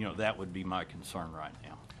 That would be my concern right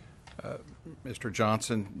now. Mr.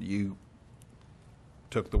 Johnson, you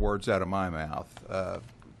took the words out of my mouth.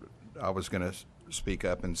 I was going to speak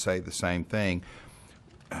up and say the same thing.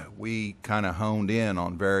 We kind of honed in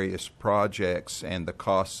on various projects and the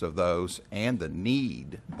costs of those and the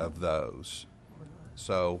need of those.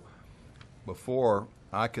 So before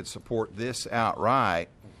I could support this outright,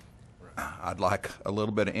 I'd like a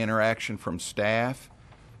little bit of interaction from staff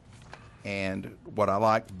And what I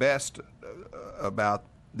like best about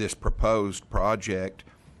this proposed project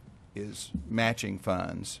is matching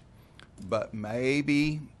funds. But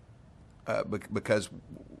maybe, because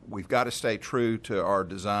we've got to stay true to our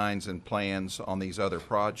designs and plans on these other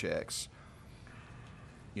projects,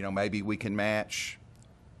 you know, maybe we can match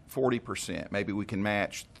 40%, maybe we can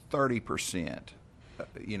match 30%,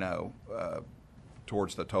 you know,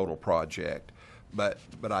 towards the total project. But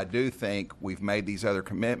I do think we've made these other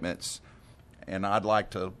commitments, and I'd like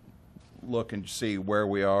to look and see where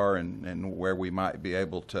we are and where we might be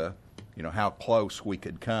able to, you know, how close we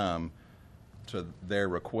could come to their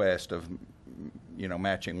request of, you know,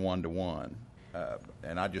 matching 1-to-1.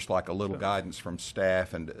 And I'd just like a little guidance from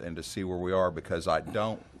staff and to see where we are, because I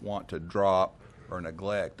don't want to drop or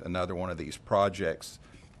neglect another one of these projects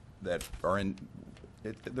that are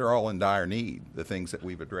they're all in dire need, the things that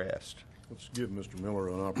we've addressed. Let's give Mr. Miller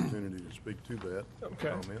an opportunity to speak to that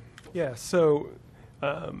comment. Yeah, so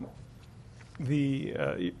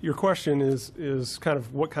your question is kind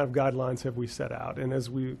of what kind of guidelines have we set out? And as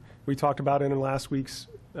we talked about in last week's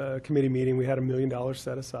committee meeting, we had $1 million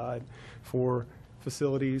set aside for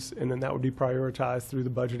facilities, and then that would be prioritized through the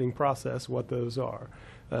budgeting process, what those are.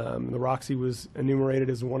 The Roxy was enumerated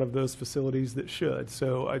as one of those facilities that should.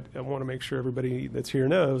 So I want to make sure everybody that's here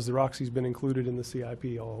knows the Roxy's been included in the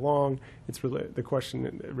CIP all along. It's really the question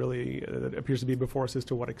that really appears to be before us is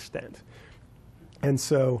to what extent. And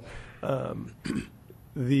so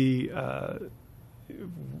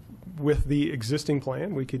with the existing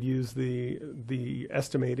plan, we could use the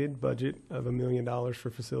estimated budget of $1 million for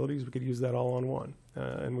facilities. We could use that all on one,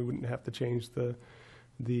 and we wouldn't have to change the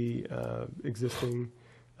existing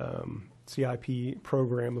CIP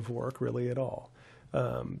program of work really at all.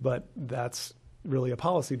 But that's really a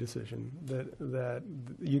policy decision that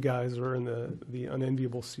you guys are in the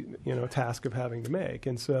unenviable task of having to make.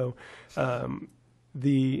 And so one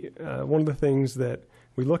of the things that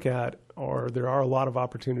we look at there are a lot of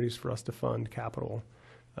opportunities for us to fund capital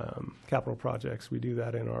projects. We do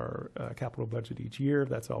that in our capital budget each year.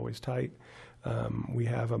 That's always tight. We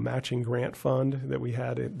have a matching grant fund that we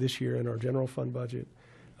had this year in our general fund budget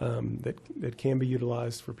that can be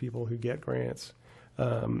utilized for people who get grants.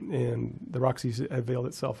 And the Roxy's availed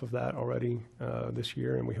itself of that already this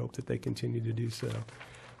year, and we hope that they continue to do so.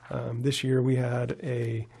 This year we had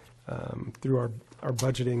through our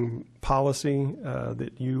budgeting policy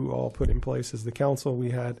that you all put in place as the council, we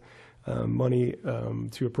had money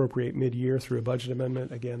to appropriate mid-year through a budget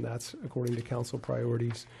amendment. Again, that's according to council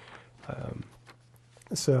priorities.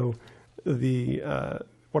 So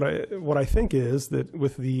what I think is that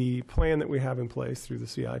with the plan that we have in place through the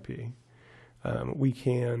CIP, we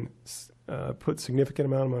can put significant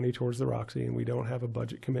amount of money towards the Roxy, and we don't have a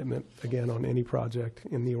budget commitment again on any project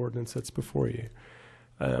in the ordinance that's before you.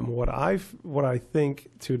 What I think,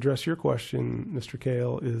 to address your question, Mr.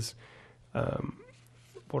 Kale, is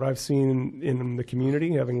what I've seen in the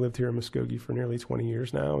community, having lived here in Muskogee for nearly 20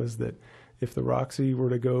 years now, is that if the Roxy were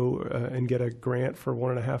to go and get a grant for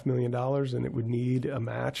 $1.5 million, and it would need a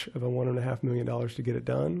match of $1.5 million to get it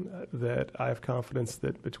done, that I have confidence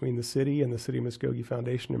that between the city and the City of Muskogee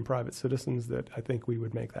Foundation and private citizens, that I think we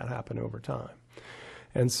would make that happen over time.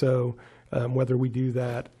 And so whether we do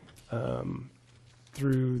that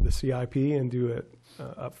through the CIP and do it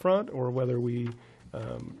up front, or whether we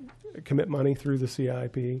commit money through the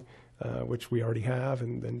CIP, which we already have,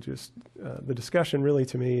 and then just the discussion really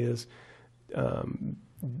to me is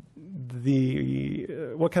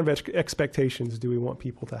what kind of expectations do we want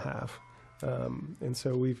people to have? And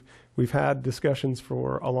so we've had discussions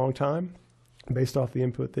for a long time based off the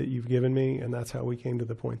input that you've given me, and that's how we came to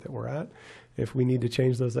the point that we're at. If we need to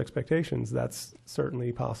change those expectations, that's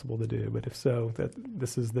certainly possible to do. But if so, that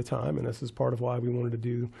this is the time, and this is part of why we wanted to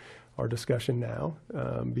do our discussion now,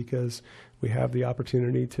 because we have the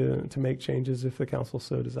opportunity to make changes if the council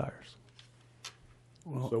so desires.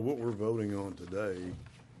 So what we're voting on today,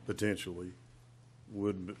 potentially,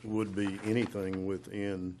 would be anything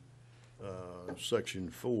within Section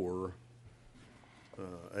 4,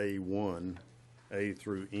 A1, A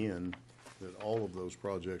through N, that all of those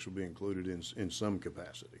projects will be included in some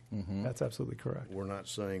capacity. Mm-hmm. That's absolutely correct. We're not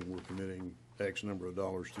saying we're committing X number of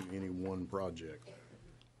dollars to any one project.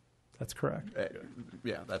 That's correct.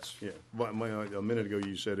 Yeah, that's... Yeah. A minute ago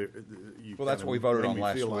you said it. Well, that's what we voted on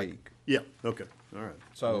last week. Yeah, okay, all right.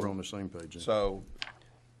 So we're on the same page then. So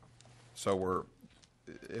we're,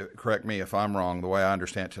 correct me if I'm wrong, the way I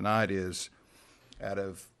understand it tonight is out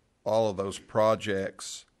of all of those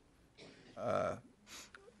projects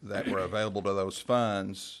that were available to those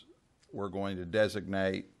funds, we're going to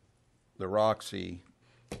designate the Roxy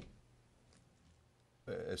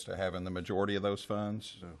as to having the majority of those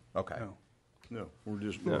funds? No. Okay. No. No, we're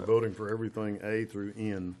voting for everything A through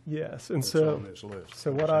N. Yes, and that's so on this list. so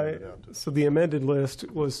We're what sending it out to- so the amended list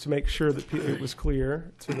was to make sure that it was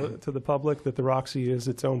clear to the public that the Roxy is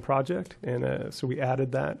its own project, and so we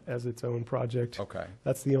added that as its own project. Okay.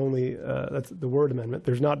 That's the only that's the word amendment.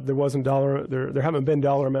 There haven't been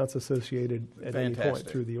dollar amounts associated at any point Fantastic.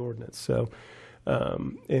 through the ordinance. So.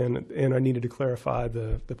 And I needed to clarify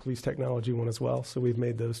the police technology one as well, so we've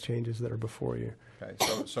made those changes that are before you. Okay.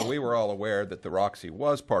 So we were all aware that the Roxy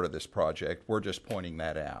was part of this project. We're just pointing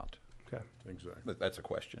that out. Okay. Exactly. That's a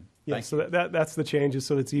question. Yeah, Thank so you. that's the changes,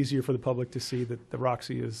 so it's easier for the public to see that the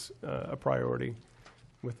Roxy is a priority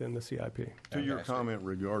within the CIP. To your Fantastic. comment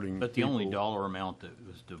regarding. But the only people- dollar amount that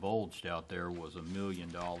was divulged out there was $1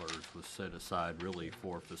 million was set aside really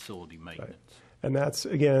for facility maintenance. And that's,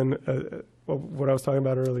 again, what I was talking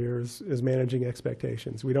about earlier is managing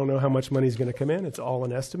expectations. We don't know how much money is going to come in. It's all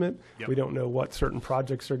an estimate. Yep. We don't know what certain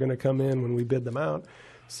projects are going to come in when we bid them out.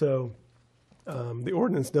 So the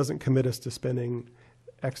ordinance doesn't commit us to spending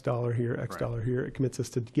X dollar here, X dollar here. It commits us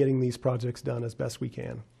to getting these projects done as best we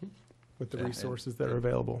can with the And- resources that are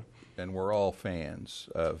available. And we're all fans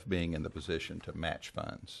of being in the position to match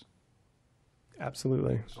funds.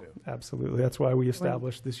 Absolutely. Absolutely. That's why we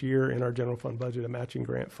established this year in our general fund budget a matching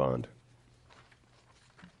grant fund.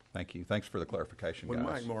 Thank you. Thanks for the clarification, When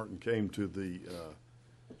guys. Mike Martin came to the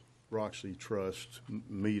Roxy Trust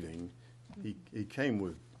meeting, he came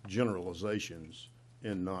with generalizations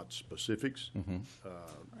and not specifics.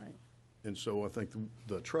 And so I think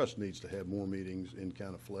the trust needs to have more meetings and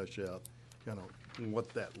kind of flesh out kind of what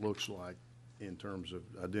that looks like in terms of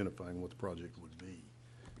identifying what the project would be.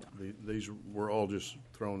 These were all just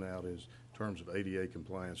thrown out as terms of ADA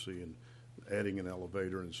compliancy and adding an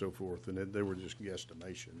elevator and so forth, and they were just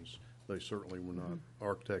guesstimations. They certainly were not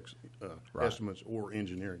architects' Right. estimates or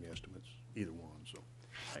engineering estimates, either one, so.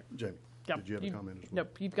 Jamie, Yep. did you have a comment as well?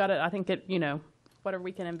 Nope, you've got it. I think it, whatever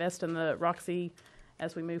we can invest in the Roxy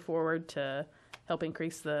as we move forward to help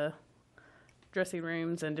increase the dressing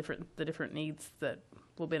rooms and the different needs that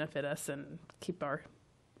will benefit us and keep our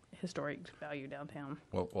historic value downtown.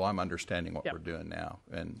 Well, I'm understanding what Yep. we're doing now,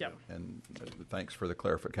 and Yep. thanks for the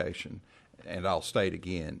clarification. And I'll state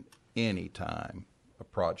again, anytime a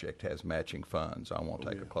project has matching funds, I want to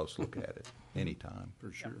take a close look at it, anytime.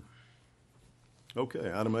 For sure.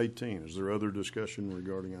 Okay, item 18. Is there other discussion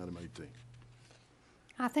regarding item 18?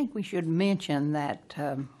 I think we should mention that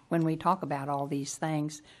when we talk about all these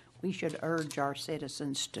things, we should urge our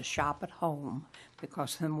citizens to shop at home,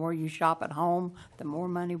 because the more you shop at home, the more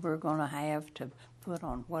money we're going to have to put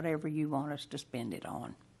on whatever you want us to spend it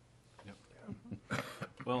on.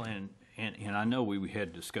 Well, and I know we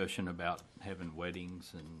had discussion about having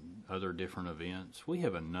weddings and other different events. We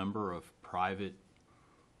have a number of private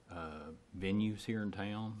venues here in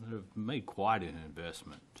town that have made quite an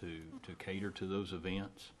investment to cater to those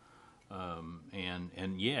events.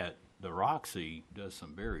 And yet, the Roxy does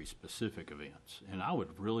some very specific events, and I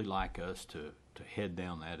would really like us to head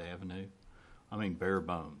down that avenue. I mean, bare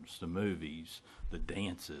bones, the movies, the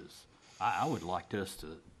dances. I would like us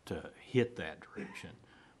to hit that direction.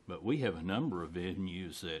 But we have a number of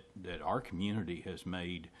venues that our community has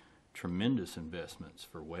made tremendous investments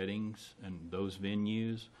for weddings and those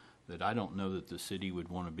venues that I don't know that the city would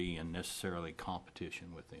want to be in necessarily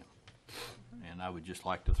competition with them. And I would just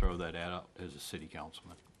like to throw that out as a city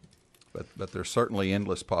councilman. But there's certainly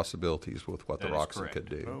endless possibilities with what the That is Roxy correct. could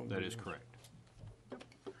do. Oh, That is correct.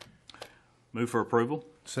 Move for approval?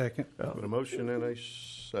 Second. Got a motion and a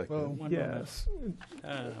second. Yes.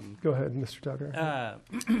 Go ahead, Mr. Tucker.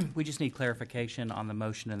 We just need clarification on the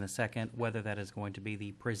motion and the second, whether that is going to be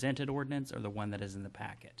the presented ordinance or the one that is in the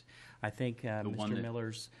packet. I think one Mr. that-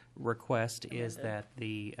 Miller's request is that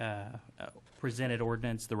the presented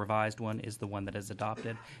ordinance, the revised one, is the one that is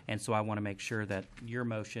adopted. And so I want to make sure that your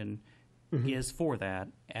motion is for that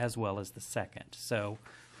as well as the second. So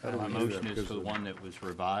My motion is for the one that was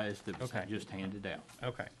revised, that was Okay. just handed out.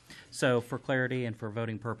 Okay. So for clarity and for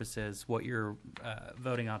voting purposes, what you're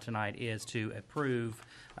voting on tonight is to approve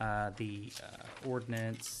the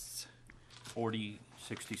ordinance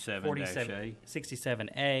 4067-A.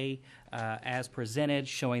 67A as presented,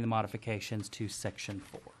 showing the modifications to Section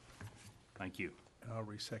 4. Thank you. I'll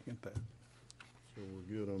re-second that. So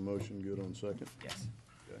we're good on motion, good on second? Yes.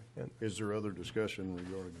 Okay. Is there other discussion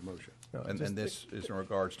regarding the motion? No, And just- this is in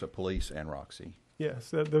regards to police and Roxy.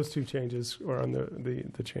 Yes, those two changes are on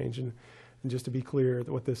the change. And just to be clear,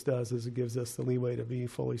 what this does is it gives us the leeway to be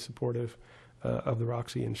fully supportive of the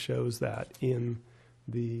Roxy and shows that in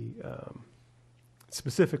the,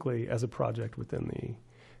 specifically as a project within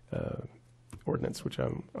the ordinance, which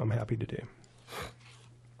I'm happy to do.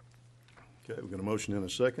 Okay, we've got a motion and a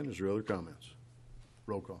second. Is there other comments?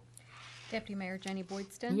 Roll call. Deputy Mayor Jenny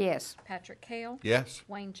Boydston? Yes. Patrick Kale? Yes.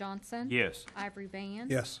 Wayne Johnson? Yes. Ivory Van?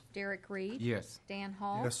 Yes. Derek Reed? Yes. Dan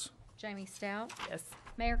Hall? Yes. Jamie Stout? Yes.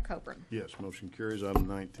 Mayor Coburn? Yes, motion carries. Item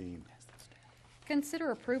 19.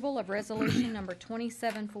 Consider approval of resolution number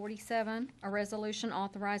 2747, a resolution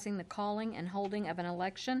authorizing the calling and holding of an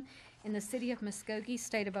election in the city of Muskogee,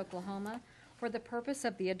 state of Oklahoma, for the purpose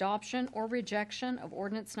of the adoption or rejection of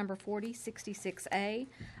ordinance number 4066A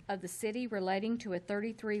of the city relating to a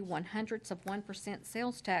 33/100%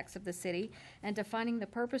 sales tax of the city and defining the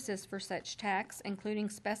purposes for such tax, including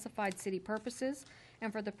specified city purposes,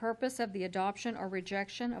 and for the purpose of the adoption or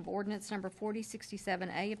rejection of ordinance number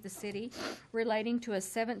 4067A of the city relating to a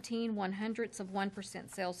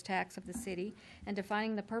 17/100% sales tax of the city and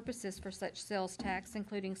defining the purposes for such sales tax,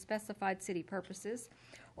 including specified city purposes,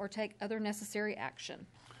 or take other necessary action.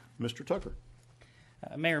 Mr. Tucker.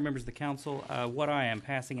 Mayor, members of the council, what I am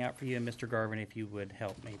passing out for you, and Mr. Garvin, if you would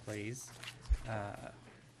help me, please,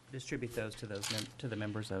 distribute those to the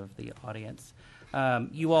members of the audience.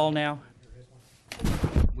 You all now,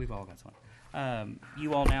 we've all got some.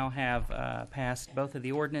 You all now have passed both of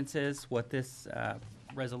the ordinances. What this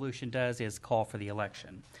resolution does is call for the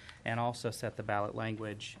election and also set the ballot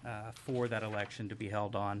language for that election to be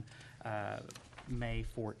held on May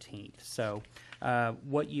 14th. So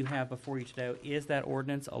what you have before you today is that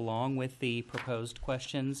ordinance along with the proposed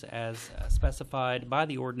questions as specified by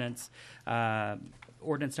the ordinance.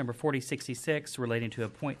 Ordinance number 4066 relating to a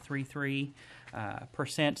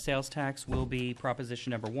 0.33% sales tax will be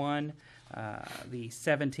proposition number 1. The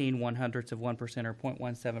 17/100% or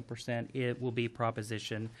 0.17%, it will be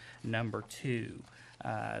proposition number 2.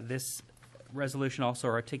 This resolution also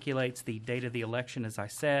articulates the date of the election, as I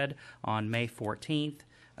said, on May 14th,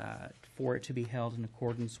 for it to be held in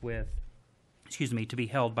accordance with, to be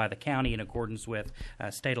held by the county in accordance with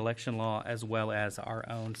state election law as well as our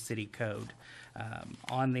own city code.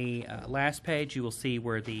 On the last page, you will see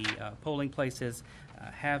where the polling places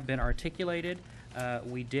have been articulated.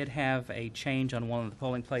 We did have a change on one of the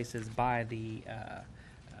polling places by the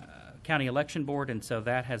county election board, and so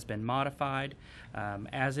that has been modified.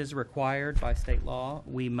 As is required by state law,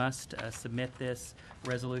 we must submit this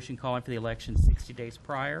resolution calling for the election 60 days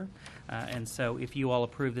prior. And so if you all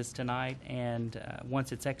approve this tonight, and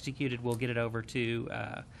once it's executed, we'll get it over to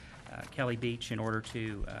Kelly Beach in order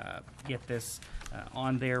to get this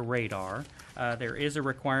on their radar. There is a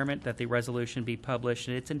requirement that the resolution be published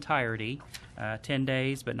in its entirety 10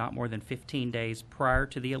 days, but not more than 15 days prior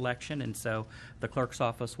to the election, and so the clerk's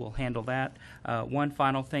office will handle that. One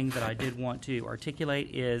final thing that I did want to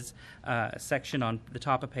articulate is a section on the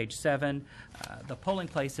top of page 7. The polling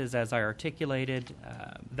places, as I articulated,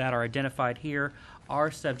 that are identified here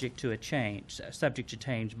are subject to change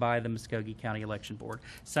by the Muskogee County Election Board.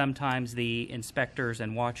 Sometimes the inspectors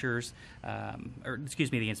and watchers,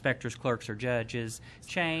 the inspectors, clerks, or judges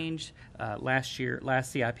change. Last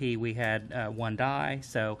CIP we had one die,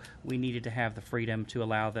 so we needed to have the freedom to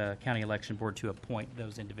allow the County Election Board to appoint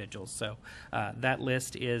those individuals. So that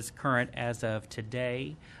list is current as of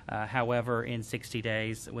today. However, in 60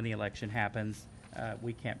 days, when the election happens,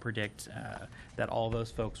 we can't predict that all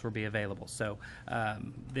those folks will be available. So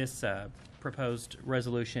this proposed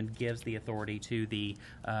resolution gives the authority to the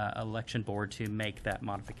election board to make that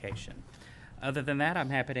modification. Other than that, I'm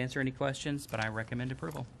happy to answer any questions, but I recommend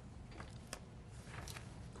approval.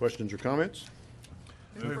 Questions or comments?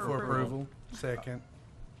 Move for approval. Second.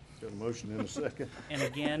 Got a motion and a second. And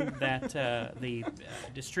again, that the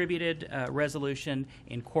distributed resolution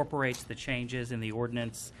incorporates the changes in the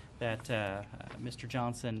ordinance that Mr.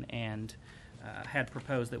 Johnson and had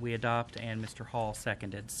proposed that we adopt, and Mr. Hall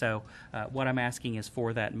seconded. So what I'm asking is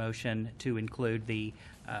for that motion to include the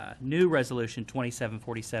new resolution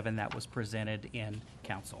 2747 that was presented in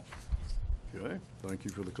council. Okay, thank you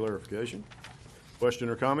for the clarification. Question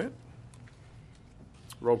or comment?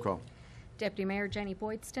 Roll call. Deputy Mayor Jenny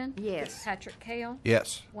Boydston? Yes. Patrick Kale?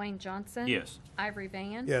 Yes. Wayne Johnson? Yes. Ivory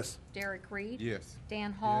Van? Yes. Derek Reed? Yes.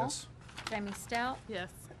 Dan Hall? Yes. Jamie Stout? Yes.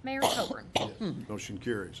 Mayor Coburn? Motion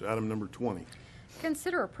carries. Item number 20.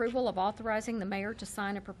 Consider approval of authorizing the mayor to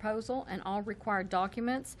sign a proposal and all required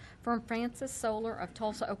documents from Francis Solar of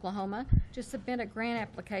Tulsa, Oklahoma, to submit a grant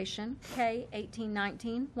application, K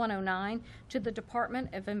 1819-109, to the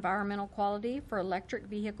Department of Environmental Quality for electric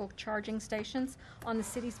vehicle charging stations on the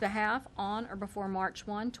city's behalf on or before March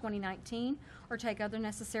 1, 2019, or take other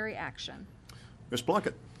necessary action. Ms.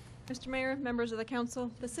 Plunkett. Mr. Mayor, members of the council,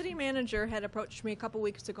 the city manager had approached me a couple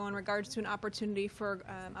weeks ago in regards to an opportunity for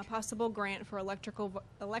a possible grant for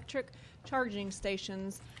electric charging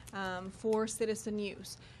stations for citizen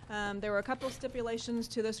use. There were a couple of stipulations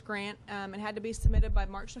to this grant. It had to be submitted by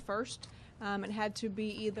March the 1st. It had to be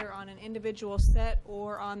either on an individual set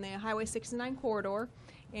or on the Highway 69 corridor.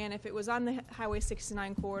 And if it was on the Highway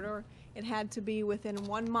 69 corridor, it had to be within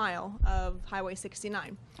 1 mile of Highway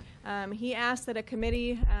 69. He asked that a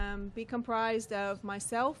committee be comprised of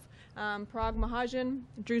myself, Parag Mahajan,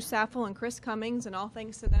 Drew Saffel, and Chris Cummings, and all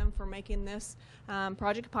thanks to them for making this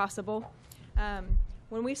project possible.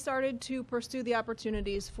 When we started to pursue the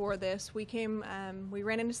opportunities for this, we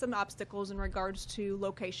ran into some obstacles in regards to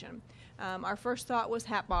location. Our first thought was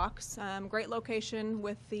Hatbox, great location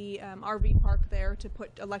with the RV park there to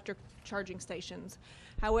put electric charging stations.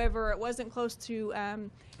 However, it wasn't close to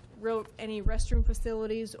any restroom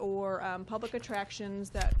facilities or public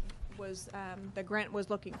attractions that was the grant was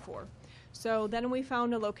looking for. So then we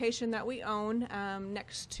found a location that we own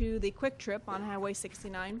next to the Quick Trip on Highway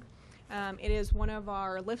 69. It is one of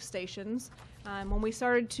our lift stations. When we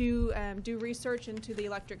started to do research into the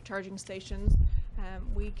electric charging stations,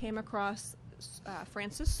 we came across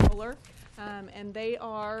Francis Solar, and they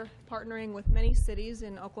are partnering with many cities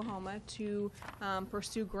in Oklahoma to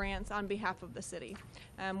pursue grants on behalf of the city.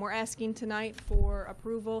 We're asking tonight for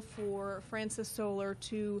approval for Francis Solar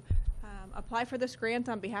to apply for this grant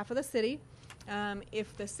on behalf of the city.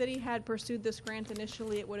 If the city had pursued this grant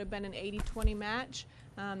initially, it would have been an 80-20 match.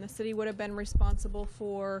 The city would have been responsible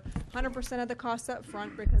for 100% of the costs up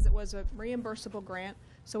front because it was a reimbursable grant.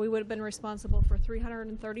 So we would have been responsible for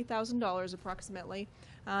 $330,000 approximately,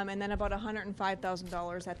 and then about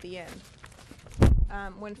 $105,000 at the end.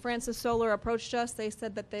 When Francis Solar approached us, they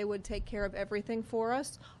said that they would take care of everything for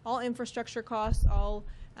us, all infrastructure costs, all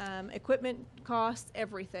equipment costs,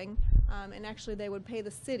 everything. And actually they would pay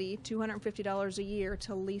the city $250 a year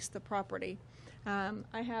to lease the property.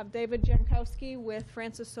 I have David Jankowski with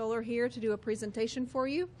Francis Solar here to do a presentation for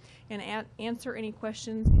you and answer any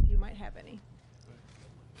questions if you might have any.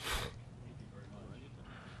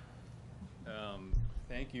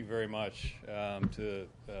 Thank you very much to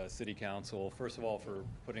City Council, first of all, for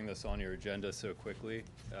putting this on your agenda so quickly.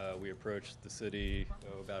 We approached the city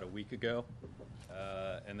about a week ago,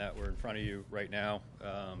 and that we're in front of you right now.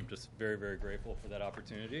 Just very, very grateful for that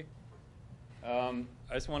opportunity. I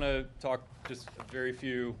just want to talk just a very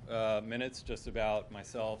few minutes just about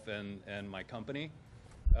myself and my company.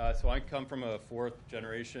 So I come from a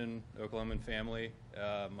fourth-generation Oklahoman family.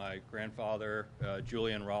 My grandfather,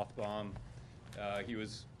 Julian Rothbaum, he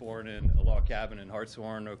was born in a log cabin in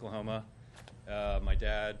Hartshorn, Oklahoma. My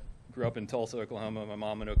dad grew up in Tulsa, Oklahoma. My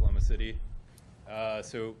mom in Oklahoma City.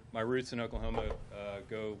 So my roots in Oklahoma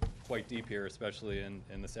go quite deep here, especially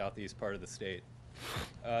in the southeast part of the state.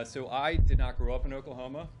 So I did not grow up in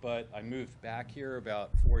Oklahoma, but I moved back here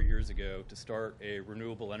about 4 years ago to start a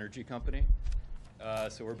renewable energy company.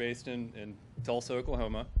 So we're based in Tulsa,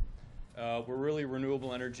 Oklahoma. We're really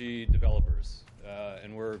renewable energy developers,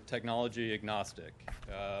 and we're technology agnostic.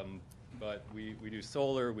 But we do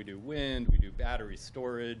solar, we do wind, we do battery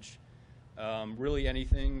storage. Really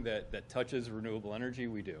anything that touches renewable energy,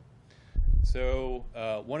 we do. So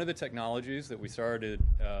one of the technologies that we started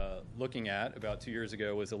looking at about 2 years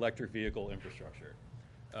ago was electric vehicle infrastructure.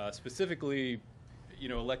 Specifically,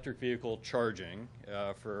 electric vehicle charging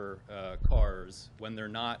for cars when they're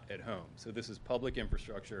not at home. So this is public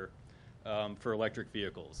infrastructure for electric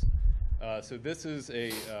vehicles. So this is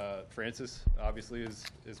Francis obviously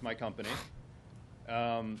is my company.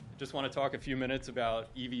 Just want to talk a few minutes about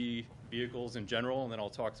EV vehicles in general, and then I'll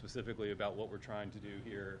talk specifically about what we're trying to do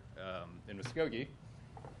here in Muskogee.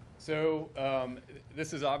 So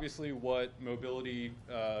this is obviously what mobility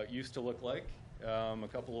used to look like. A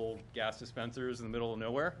couple old gas dispensers in the middle of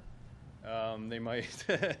nowhere. They might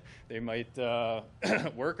they might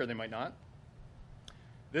work or they might not.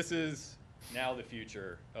 This is now the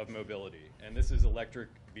future of mobility, and this is electric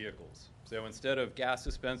vehicles. So instead of gas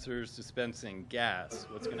dispensers dispensing gas,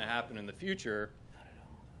 what's going to happen in the future,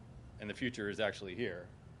 and the future is actually here,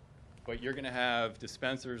 but you're going to have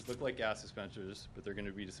dispensers look like gas dispensers, but they're going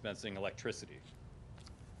to be dispensing electricity.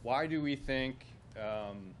 Why do we think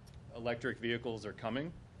electric vehicles are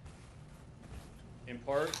coming? In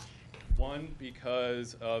part, one,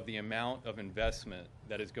 because of the amount of investment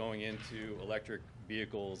that is going into electric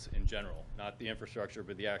vehicles in general, not the infrastructure,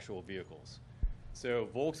 but the actual vehicles. So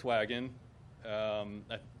Volkswagen,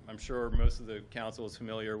 I'm sure most of the council is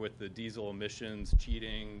familiar with the diesel emissions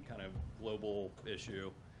cheating kind of global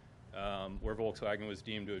issue, where Volkswagen was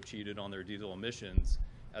deemed to have cheated on their diesel emissions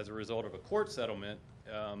as a result of a court settlement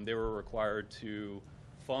they were required to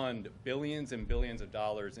fund billions and billions of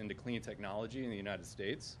dollars into clean technology in the United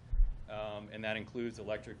States, and that includes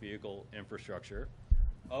electric vehicle infrastructure,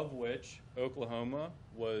 of which Oklahoma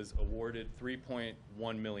was awarded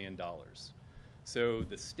 $3.1 million. So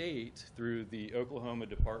the state, through the Oklahoma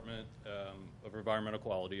Department of Environmental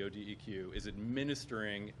Quality, ODEQ, is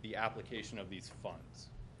administering the application of these funds.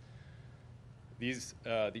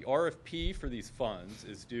 The RFP for these funds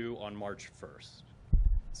is due on March 1st.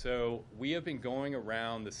 So we have been going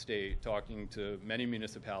around the state talking to many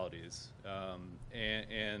municipalities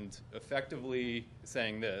and effectively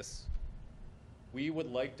saying this: we would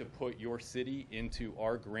like to put your city into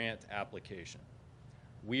our grant application.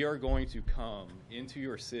 We are going to come into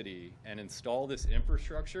your city and install this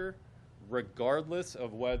infrastructure regardless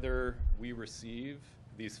of whether we receive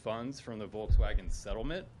these funds from the Volkswagen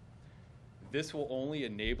settlement. This will only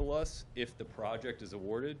enable us, if the project is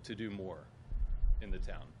awarded, to do more in the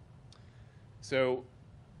town. So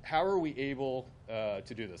how are we able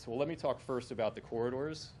to do this? Well, let me talk first about the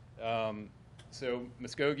corridors. So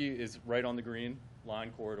Muskogee is right on the green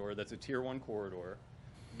line corridor. That's a Tier 1 corridor,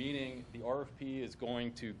 meaning the RFP is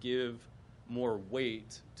going to give more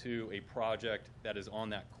weight to a project that is on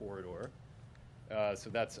that corridor. So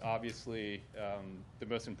that's obviously the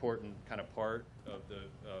most important kind of part of the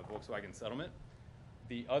Volkswagen settlement.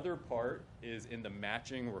 The other part is in the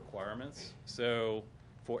matching requirements. So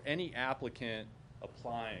for any applicant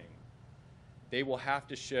applying, they will have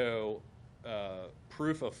to show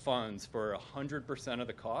proof of funds for 100% of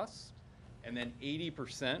the costs, and then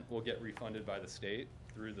 80% will get refunded by the state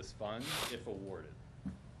through this fund if awarded.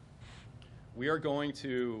 We are going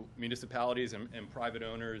to municipalities and private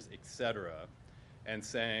owners, et cetera, and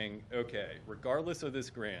saying, okay, regardless of this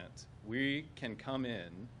grant, we can come in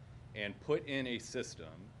and put in a system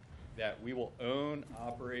that we will own,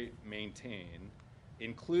 operate, maintain,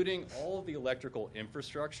 including all of the electrical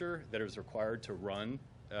infrastructure that is required to run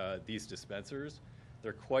these dispensers.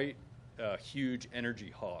 They're quite huge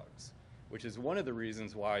energy hogs, which is one of the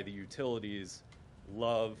reasons why the utilities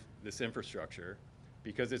love this infrastructure,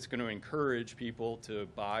 because it's going to encourage people to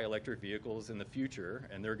buy electric vehicles in the future,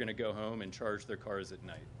 and they're going to go home and charge their cars at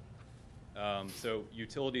night. So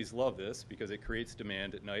utilities love this because it creates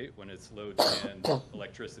demand at night when it's low demand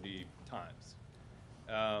electricity times.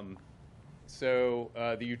 So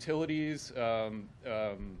the utilities are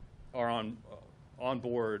on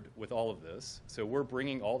board with all of this. So we're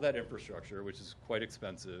bringing all that infrastructure, which is quite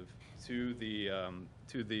expensive, to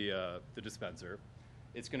the dispenser.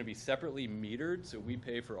 It's going to be separately metered, so we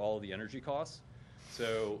pay for all of the energy costs.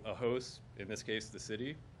 So a host, in this case the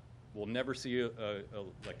city, will never see a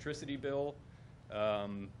electricity bill.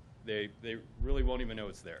 They really won't even know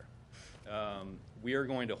it's there. We are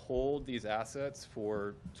going to hold these assets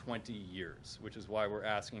for 20 years, which is why we're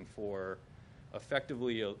asking for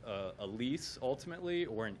effectively a lease ultimately,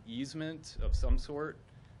 or an easement of some sort,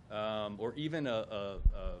 or even a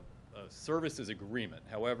services agreement.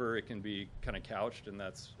 However, it can be kind of couched, and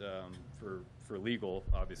that's for legal,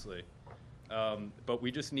 obviously. But we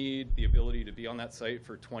just need the ability to be on that site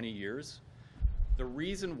for 20 years. The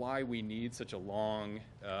reason why we need such a long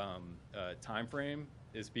time frame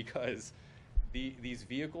is because these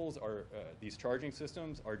vehicles are, these charging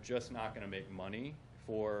systems are just not going to make money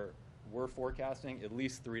for, we're forecasting, at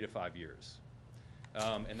least 3 to 5 years.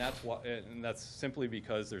 And that's simply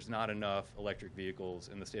because there's not enough electric vehicles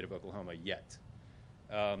in the state of Oklahoma yet.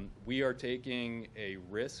 We are taking a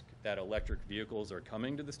risk that electric vehicles are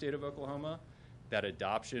coming to the state of Oklahoma, that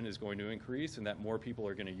adoption is going to increase, and that more people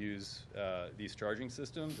are going to use these charging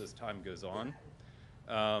systems as time goes on.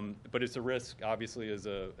 But it's a risk, obviously, as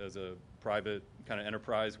a private kind of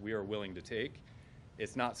enterprise we are willing to take.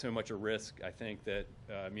 It's not so much a risk, I think, that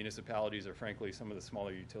municipalities or, frankly, some of the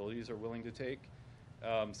smaller utilities are willing to take.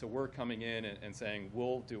 So we're coming in and saying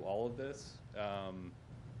we'll do all of this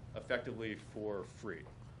effectively for free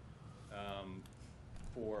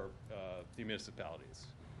for the municipalities.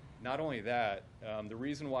 Not only that, the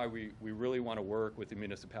reason why we really want to work with the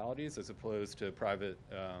municipalities as opposed to private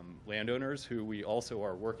landowners who we also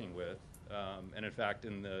are working with, and in fact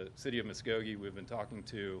in the city of Muskogee we've been talking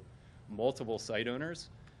to multiple site owners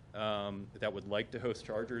that would like to host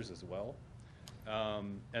chargers as well.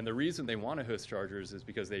 And the reason they want to host chargers is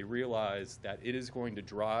because they realize that it is going to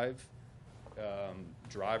drive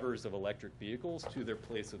drivers of electric vehicles to their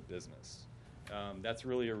place of business. That's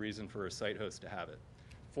really a reason for a site host to have it.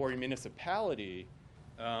 For a municipality,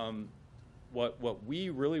 what we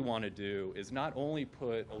really want to do is not only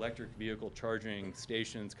put electric vehicle charging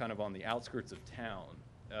stations kind of on the outskirts of town,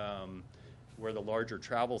 where the larger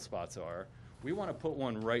travel spots are. We want to put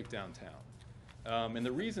one right downtown. And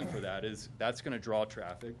the reason for that is that's going to draw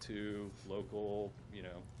traffic to local,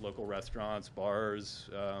 local restaurants, bars,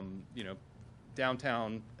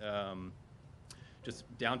 downtown, just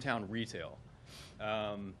downtown retail.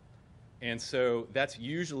 And so that's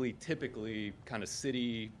usually typically kind of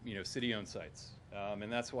city-owned sites.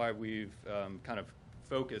 And that's why we've kind of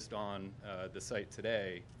focused on the site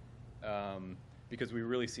today, because we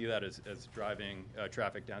really see that as driving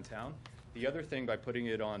traffic downtown. The other thing by putting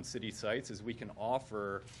it on city sites is we can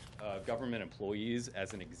offer government employees,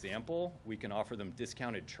 as an example, we can offer them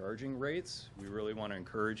discounted charging rates. We really want to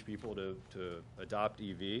encourage people to adopt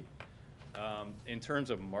EV. In terms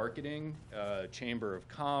of marketing, Chamber of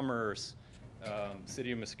Commerce,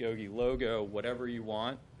 City of Muskogee logo, whatever you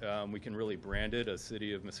want, we can really brand it a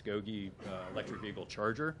City of Muskogee electric vehicle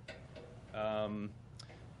charger.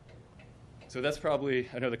 So that's probably,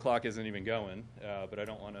 I know the clock isn't even going, but I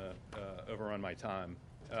don't want to overrun my time.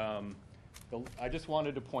 I just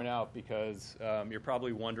wanted to point out, because you're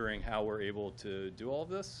probably wondering how we're able to do all of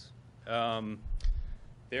this.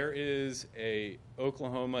 There is a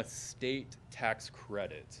Oklahoma state tax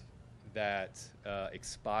credit that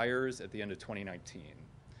expires at the end of 2019.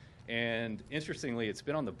 And interestingly, it's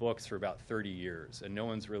been on the books for about 30 years, and no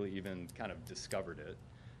one's really even kind of discovered it.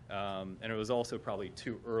 And it was also probably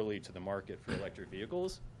too early to the market for electric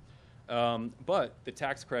vehicles. But the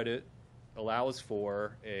tax credit allows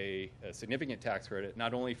for a significant tax credit,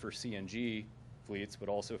 not only for CNG fleets, but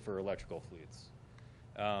also for electrical fleets.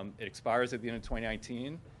 It expires at the end of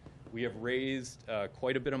 2019. We have raised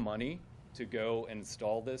quite a bit of money to go and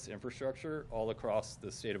install this infrastructure all across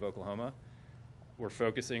the state of Oklahoma. We're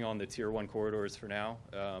focusing on the Tier 1 corridors for now,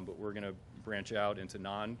 but we're going to branch out into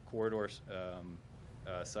non-corridor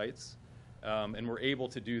sites. And we're able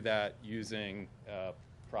to do that using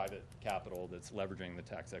private capital that's leveraging the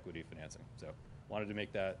tax equity financing. So wanted to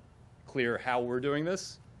make that clear how we're doing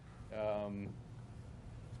this.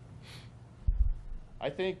 I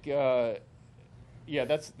think, yeah,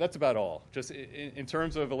 that's about all. Just in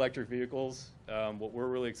terms of electric vehicles, what we're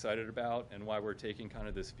really excited about and why we're taking kind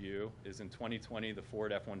of this view is in 2020, the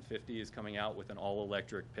Ford F-150 is coming out with an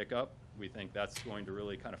all-electric pickup. We think that's going to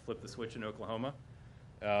really kind of flip the switch in Oklahoma.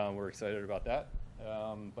 We're excited about that.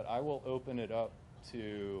 But I will open it up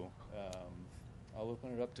to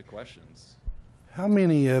questions. How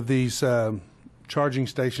many of these charging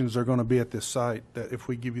stations are going to be at this site that if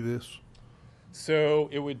we give you this? So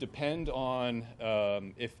it would depend on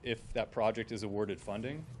if that project is awarded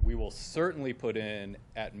funding. We will certainly put in,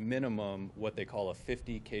 at minimum, what they call a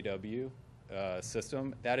 50 kW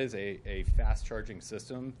system. That is a fast charging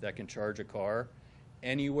system that can charge a car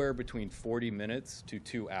anywhere between 40 minutes to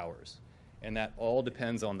 2 hours. And that all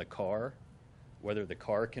depends on the car, whether the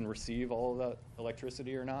car can receive all of that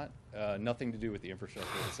electricity or not. Nothing to do with the infrastructure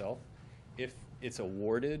itself. If it's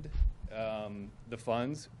awarded the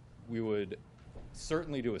funds, we would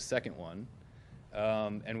certainly do a second one.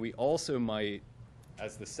 And we also might,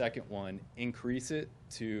 as the second one, increase it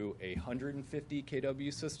to a 150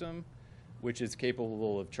 kW system, which is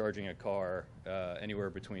capable of charging a car anywhere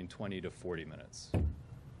between 20 to 40 minutes.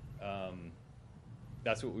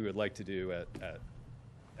 That's what we would like to do at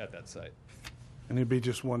that site. And it'd be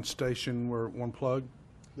just one station where one plug?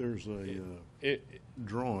 There's a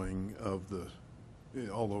drawing of the,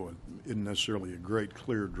 although it isn't necessarily a great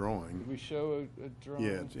clear drawing. Did we show a drawing?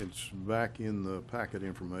 Yeah, it's back in the packet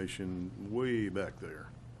information, way back there,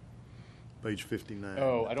 page 59.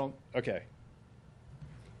 Oh, I don't, okay.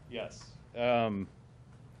 Yes.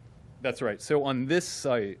 That's right. So on this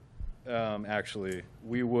site, actually,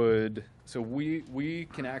 we would, so we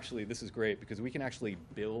can actually, this is great because we can actually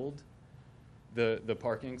build the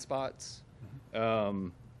parking spots.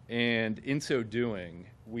 And in so doing,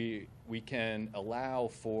 we can allow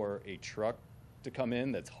for a truck to come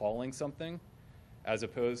in that's hauling something as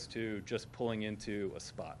opposed to just pulling into a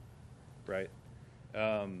spot, right?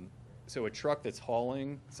 So a truck that's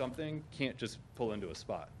hauling something can't just pull into a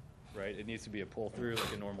spot, right? It needs to be a pull-through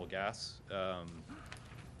like a normal gas,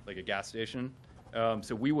 like a gas station.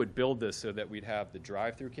 So we would build this so that we'd have the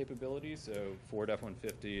drive-through capability. So Ford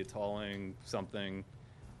F-150, it's hauling something,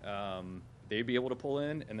 they'd be able to pull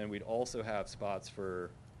in, and then we'd also have spots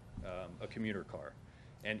for a commuter car.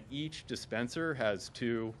 And each dispenser has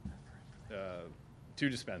two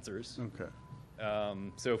dispensers. Okay.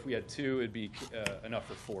 So if we had two, it'd be enough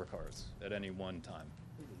for 4 cars at any one time.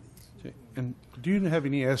 Okay. And do you have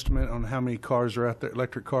any estimate on how many cars are out there,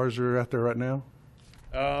 electric cars are out there right now?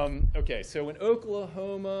 Okay, so in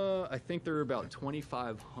Oklahoma, I think there are about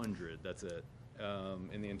 2,500, that's it,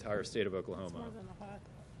 in the entire state of Oklahoma.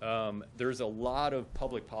 There's a lot of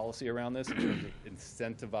public policy around this in terms of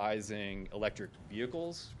incentivizing electric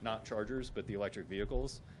vehicles, not chargers, but the electric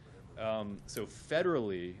vehicles. So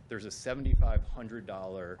federally, there's a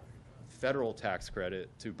 $7,500 federal tax credit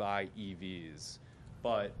to buy EVs,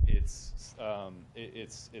 but it's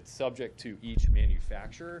subject to each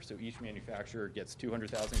manufacturer. So each manufacturer gets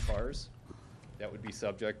 200,000 cars that would be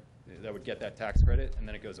subject, that would get that tax credit, and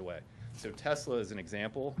then it goes away. So Tesla, as an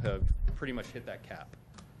example, have pretty much hit that cap.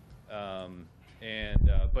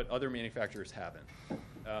 But other manufacturers haven't.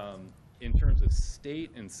 In terms of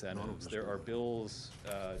state incentives, there are bills,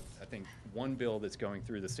 I think one bill that's going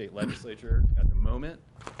through the state legislature at the moment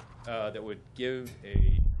that would give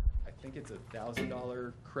I think it's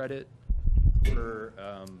 $1,000 credit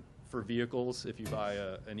for vehicles if you buy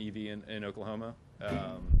an EV in Oklahoma.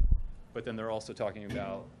 But then they're also talking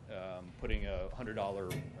about putting a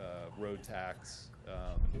 $100 road tax,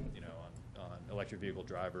 on electric vehicle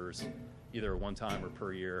drivers, either one time or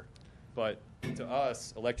per year. But to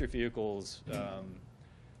us, electric vehicles,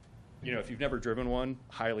 if you've never driven one,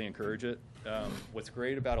 highly encourage it. What's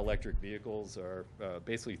great about electric vehicles are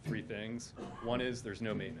basically three things. One is there's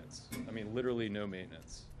no maintenance. I mean, literally no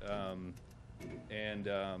maintenance.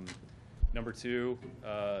 Number two,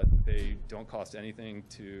 they don't cost anything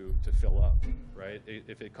to fill up, right?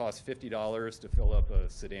 If it costs $50 to fill up a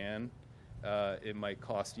sedan, it might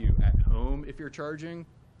cost you at home, if you're charging,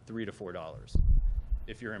 $3 to $4.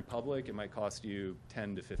 If you're in public, it might cost you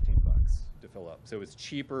 $10 to $15 to fill up. So it's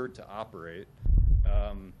cheaper to operate.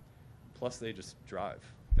 Plus, they just drive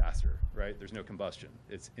faster, right? There's no combustion.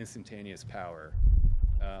 It's instantaneous power.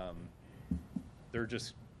 They're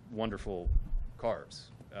just wonderful cars.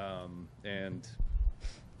 And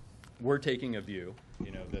we're taking a view,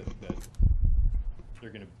 that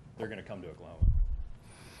they're gonna come to Oklahoma.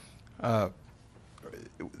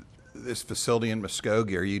 This facility in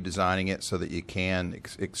Muskogee, are you designing it so that you can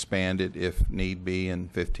expand it if need be in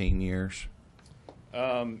 15 years?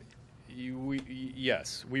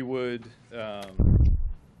 Yes, we would. Yeah.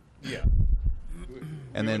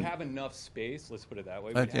 We would have enough space. Let's put it that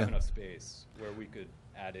way. We'd have enough space where we could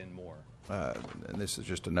add in more. And this is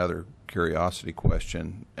just another curiosity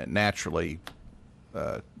question. Naturally,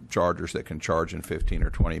 chargers that can charge in 15 or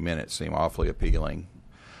 20 minutes seem awfully appealing.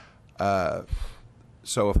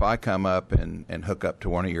 So if I come up and hook up to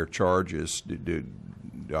one of your charges, do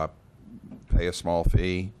I pay a small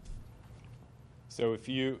fee? So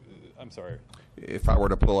I'm sorry. If I were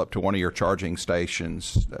to pull up to one of your charging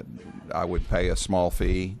stations, I would pay a small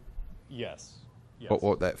fee? Yes. What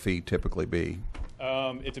would that fee typically be?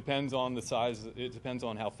 It depends on the size. It depends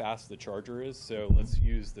on how fast the charger is. So let's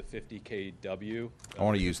use the 50 kW. I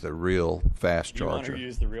want to use the real fast charger. You want to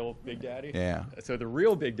use the real Big Daddy? Yeah. So the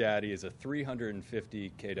real Big Daddy is a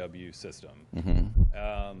 350 kW system.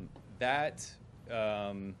 Mm-hmm. That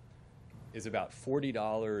is about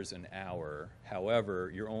 $40 an hour.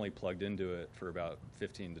 However, you're only plugged into it for about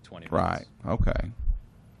 15 to 20 minutes. Right. Okay.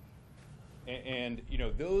 And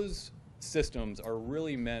those systems are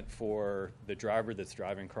really meant for the driver that's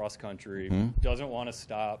driving cross country, doesn't want to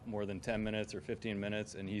stop more than 10 minutes or 15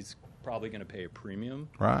 minutes, and he's probably going to pay a premium.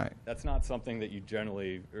 Right. That's not something that you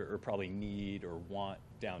generally or probably need or want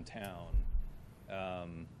downtown.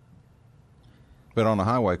 But on a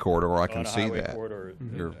highway corridor, I can see that. Corridor,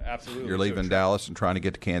 absolutely. You're leaving Dallas and trying to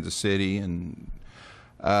get to Kansas City, and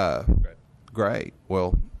great.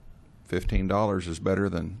 Well, $15 is better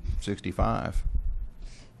than $65.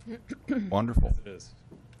 Wonderful. Yes, it is.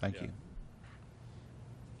 Thank you.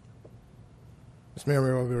 Mr. Mayor,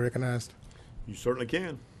 may I be recognized? You certainly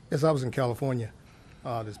can. Yes, I was in California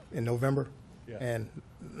in November and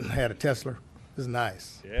had a Tesla. It's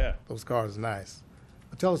nice. Yeah. Those cars are nice.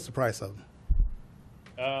 But tell us the price of them.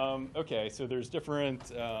 Okay, so there's different,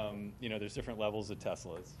 there's different levels of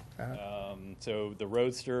Teslas. So the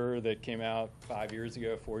Roadster that came out 4 years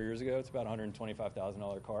ago, it's about a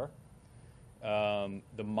 $125,000 car.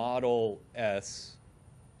 The Model S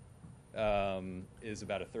is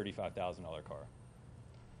about a $35,000 car.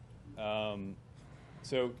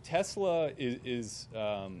 So Tesla is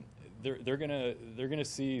they're gonna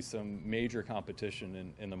see some major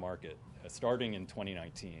competition in the market starting in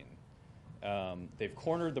 2019. They've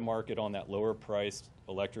cornered the market on that lower priced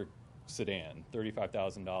electric sedan.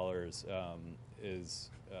 $35,000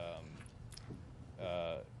 is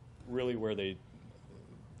really where they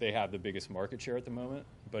have the biggest market share at the moment.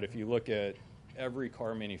 But if you look at every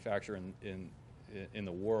car manufacturer in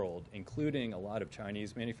the world, including a lot of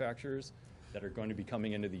Chinese manufacturers that are going to be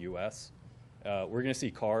coming into the U.S., we're going to see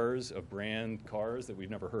cars of brand cars that we've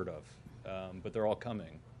never heard of, but they're all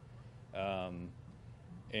coming.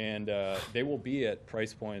 And they will be at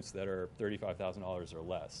price points that are $35,000 or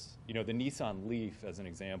less. You know, the Nissan Leaf, as an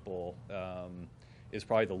example, is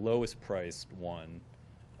probably the lowest priced one.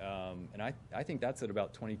 And I think that's at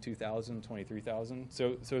about $22,000,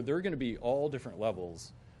 $23,000. So there are going to be all different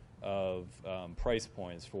levels of price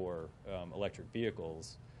points for electric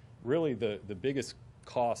vehicles. Really, the biggest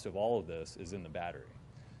cost of all of this is in the battery.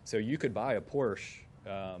 So you could buy a Porsche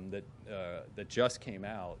that just came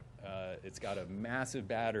out. It's got a massive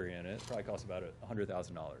battery in it. It probably costs about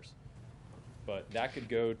 $100,000. But that could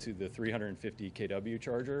go to the 350 kW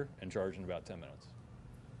charger and charge in about 10 minutes.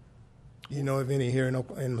 You know of any here in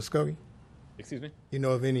Muskogee? Excuse me? You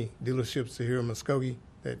know of any dealerships here in Muskogee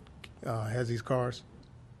that has these cars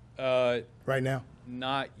right now?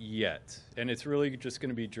 Not yet. And it's really just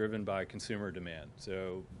going to be driven by consumer demand.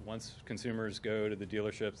 So once consumers go to the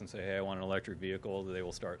dealerships and say, hey, I want an electric vehicle, they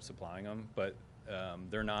will start supplying them. But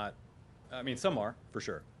they're not, I mean, some are, for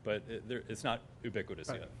sure. But it's not ubiquitous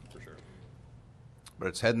yet, for sure. But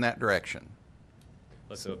it's heading that direction.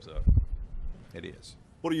 Let's hope so. It is.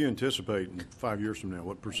 What do you anticipate in 5 years from now?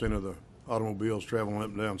 What percent of the automobiles traveling up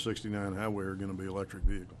and down 69 highway are going to be electric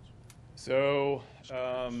vehicles? So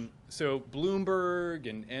Bloomberg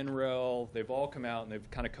and NREL, they've all come out and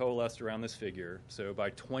they've kind of coalesced around this figure. So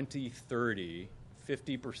by 2030,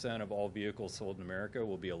 50% of all vehicles sold in America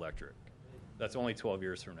will be electric. That's only 12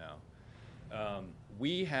 years from now.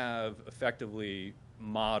 We have effectively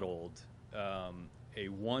modeled a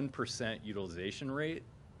 1% utilization rate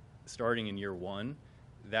starting in year one.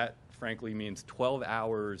 That frankly means 12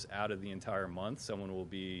 hours out of the entire month someone will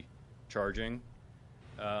be charging.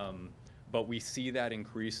 But we see that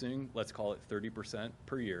increasing, let's call it 30%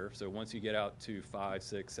 per year. So once you get out to 5,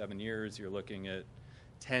 6, 7 years, you're looking at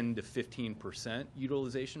 10 to 15%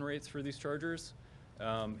 utilization rates for these chargers.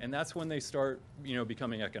 And that's when they start,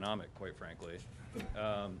 becoming economic, quite frankly.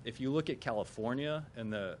 If you look at California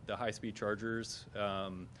and the high-speed chargers,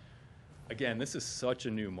 again, this is such a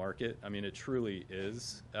new market. I mean, it truly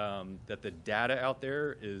is. That the data out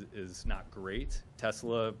there is not great.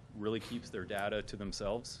 Tesla really keeps their data to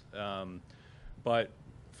themselves. But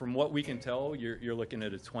from what we can tell, you're looking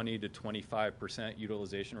at a 20 to 25%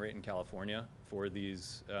 utilization rate in California for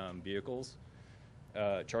these vehicles,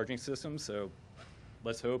 charging systems. So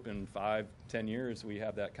let's hope in 5, 10 years we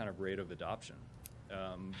have that kind of rate of adoption.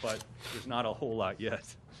 But there's not a whole lot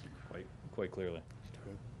yet, quite clearly.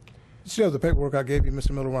 Show the paperwork I gave you, Mr.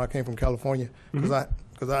 Miller, when I came from California, because I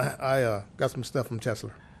got some stuff from Tesla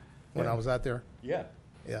when I was out there. Yeah.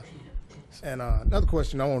 Yeah. And another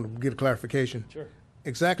question, I want to get a clarification. Sure.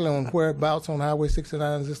 Exactly on whereabouts on Highway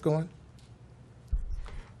 69 is this going?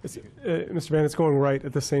 Mr. Van, it's going right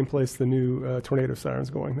at the same place the new tornado siren's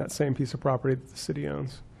going, that same piece of property that the city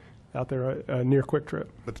owns out there near Quick Trip.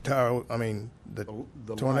 But the tower, I mean, the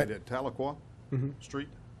light at Tahlequah Street,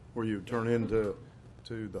 where you turn into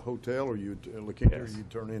the hotel, or you look in here, you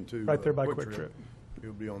turn into right there by Quick Trip.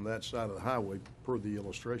 You'll be on that side of the highway per the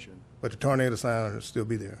illustration. But the tornado sign will still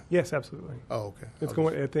be there? Yes, absolutely. Oh, okay. It's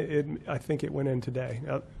going. I think it went in today.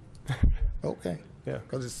 Okay. Yeah.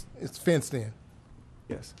 Because it's fenced in.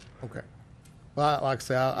 Yes. Okay. Well, like I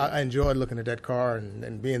say, I enjoyed looking at that car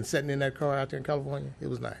and sitting in that car out there in California. It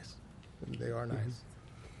was nice. They are nice.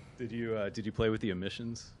 Did you play with the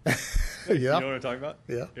emissions? Yeah. You know what I'm talking about?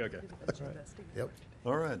 Yeah. Okay. That's right. Yep.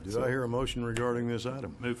 All right. Do I hear a motion regarding this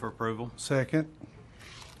item? Move for approval. Second.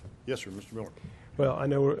 Yes, sir, Mr. Miller. Well, I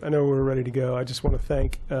know we're ready to go. I just want to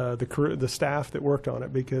thank the staff that worked on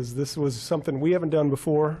it, because this was something we haven't done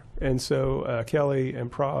before. And so Kelly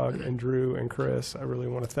and Prague and Drew and Chris, I really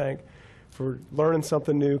want to thank for learning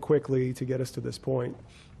something new quickly to get us to this point.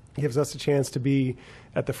 It gives us a chance to be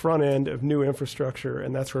at the front end of new infrastructure,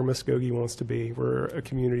 and that's where Muskogee wants to be. We're a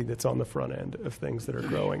community that's on the front end of things that are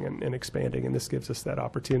growing and expanding, and this gives us that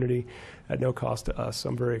opportunity at no cost to us. So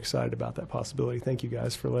I'm very excited about that possibility. Thank you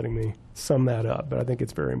guys for letting me sum that up, but I think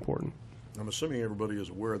it's very important. I'm assuming everybody is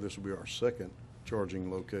aware this will be our second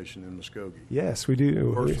charging location in Muskogee. Yes, we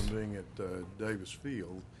do. First one being at Davis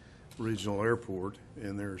Field Regional Airport,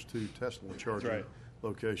 and there's 2 Tesla charging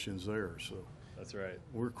locations there. So that's right.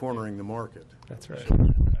 We're cornering the market. That's right.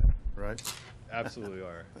 Right? Absolutely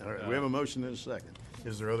are. All right. We have a motion and a second.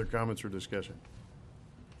 Is there other comments or discussion?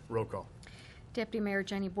 Roll call. Deputy Mayor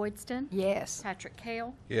Janie Boydston. Yes. Patrick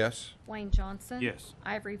Kale. Yes. Wayne Johnson. Yes.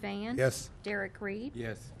 Ivory Van. Yes. Derek Reed.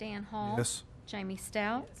 Yes. Dan Hall. Yes. Jamie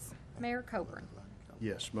Stouts. Mayor Coburn.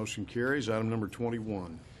 Yes. Motion carries. Item number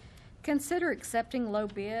 21. Consider accepting low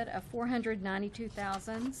bid of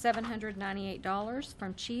 $492,798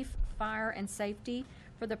 from Chief Fire and Safety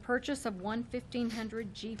for the purchase of one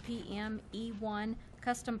 1500 GPM E1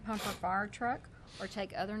 custom pumper fire truck or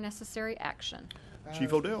take other necessary action.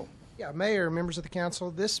 Chief Odell. Yeah, Mayor, members of the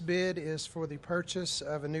council, this bid is for the purchase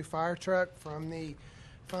of a new fire truck from the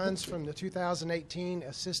funds from the 2018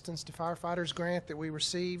 Assistance to Firefighters grant that we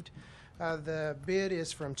received. The bid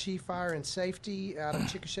is from Chief Fire and Safety out of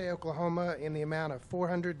Chickasha, Oklahoma, in the amount of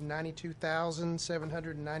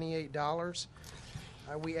 $492,798.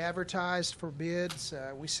 We advertised for bids.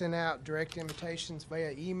 We sent out direct invitations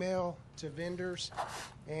via email to vendors,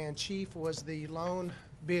 and Chief was the lone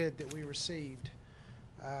bid that we received.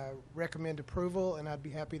 Recommend approval, and I'd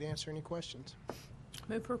be happy to answer any questions.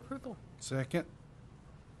 Move for approval. Second.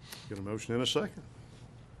 Got a motion and a second.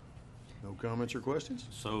 No comments or questions?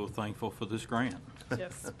 So thankful for this grant.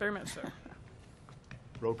 Yes, very much so.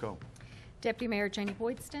 Roll call. Deputy Mayor Janie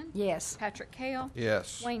Boydston? Yes. Patrick Kale?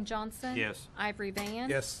 Yes. Wayne Johnson? Yes. Ivory Van?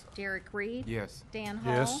 Yes. Derek Reed? Yes. Dan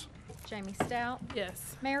Hall? Yes. Jamie Stout?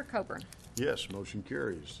 Yes. Mayor Coburn? Yes, motion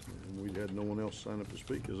carries. And we had no one else sign up to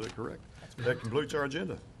speak, is that correct? That completes our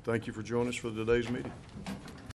agenda. Thank you for joining us for today's meeting.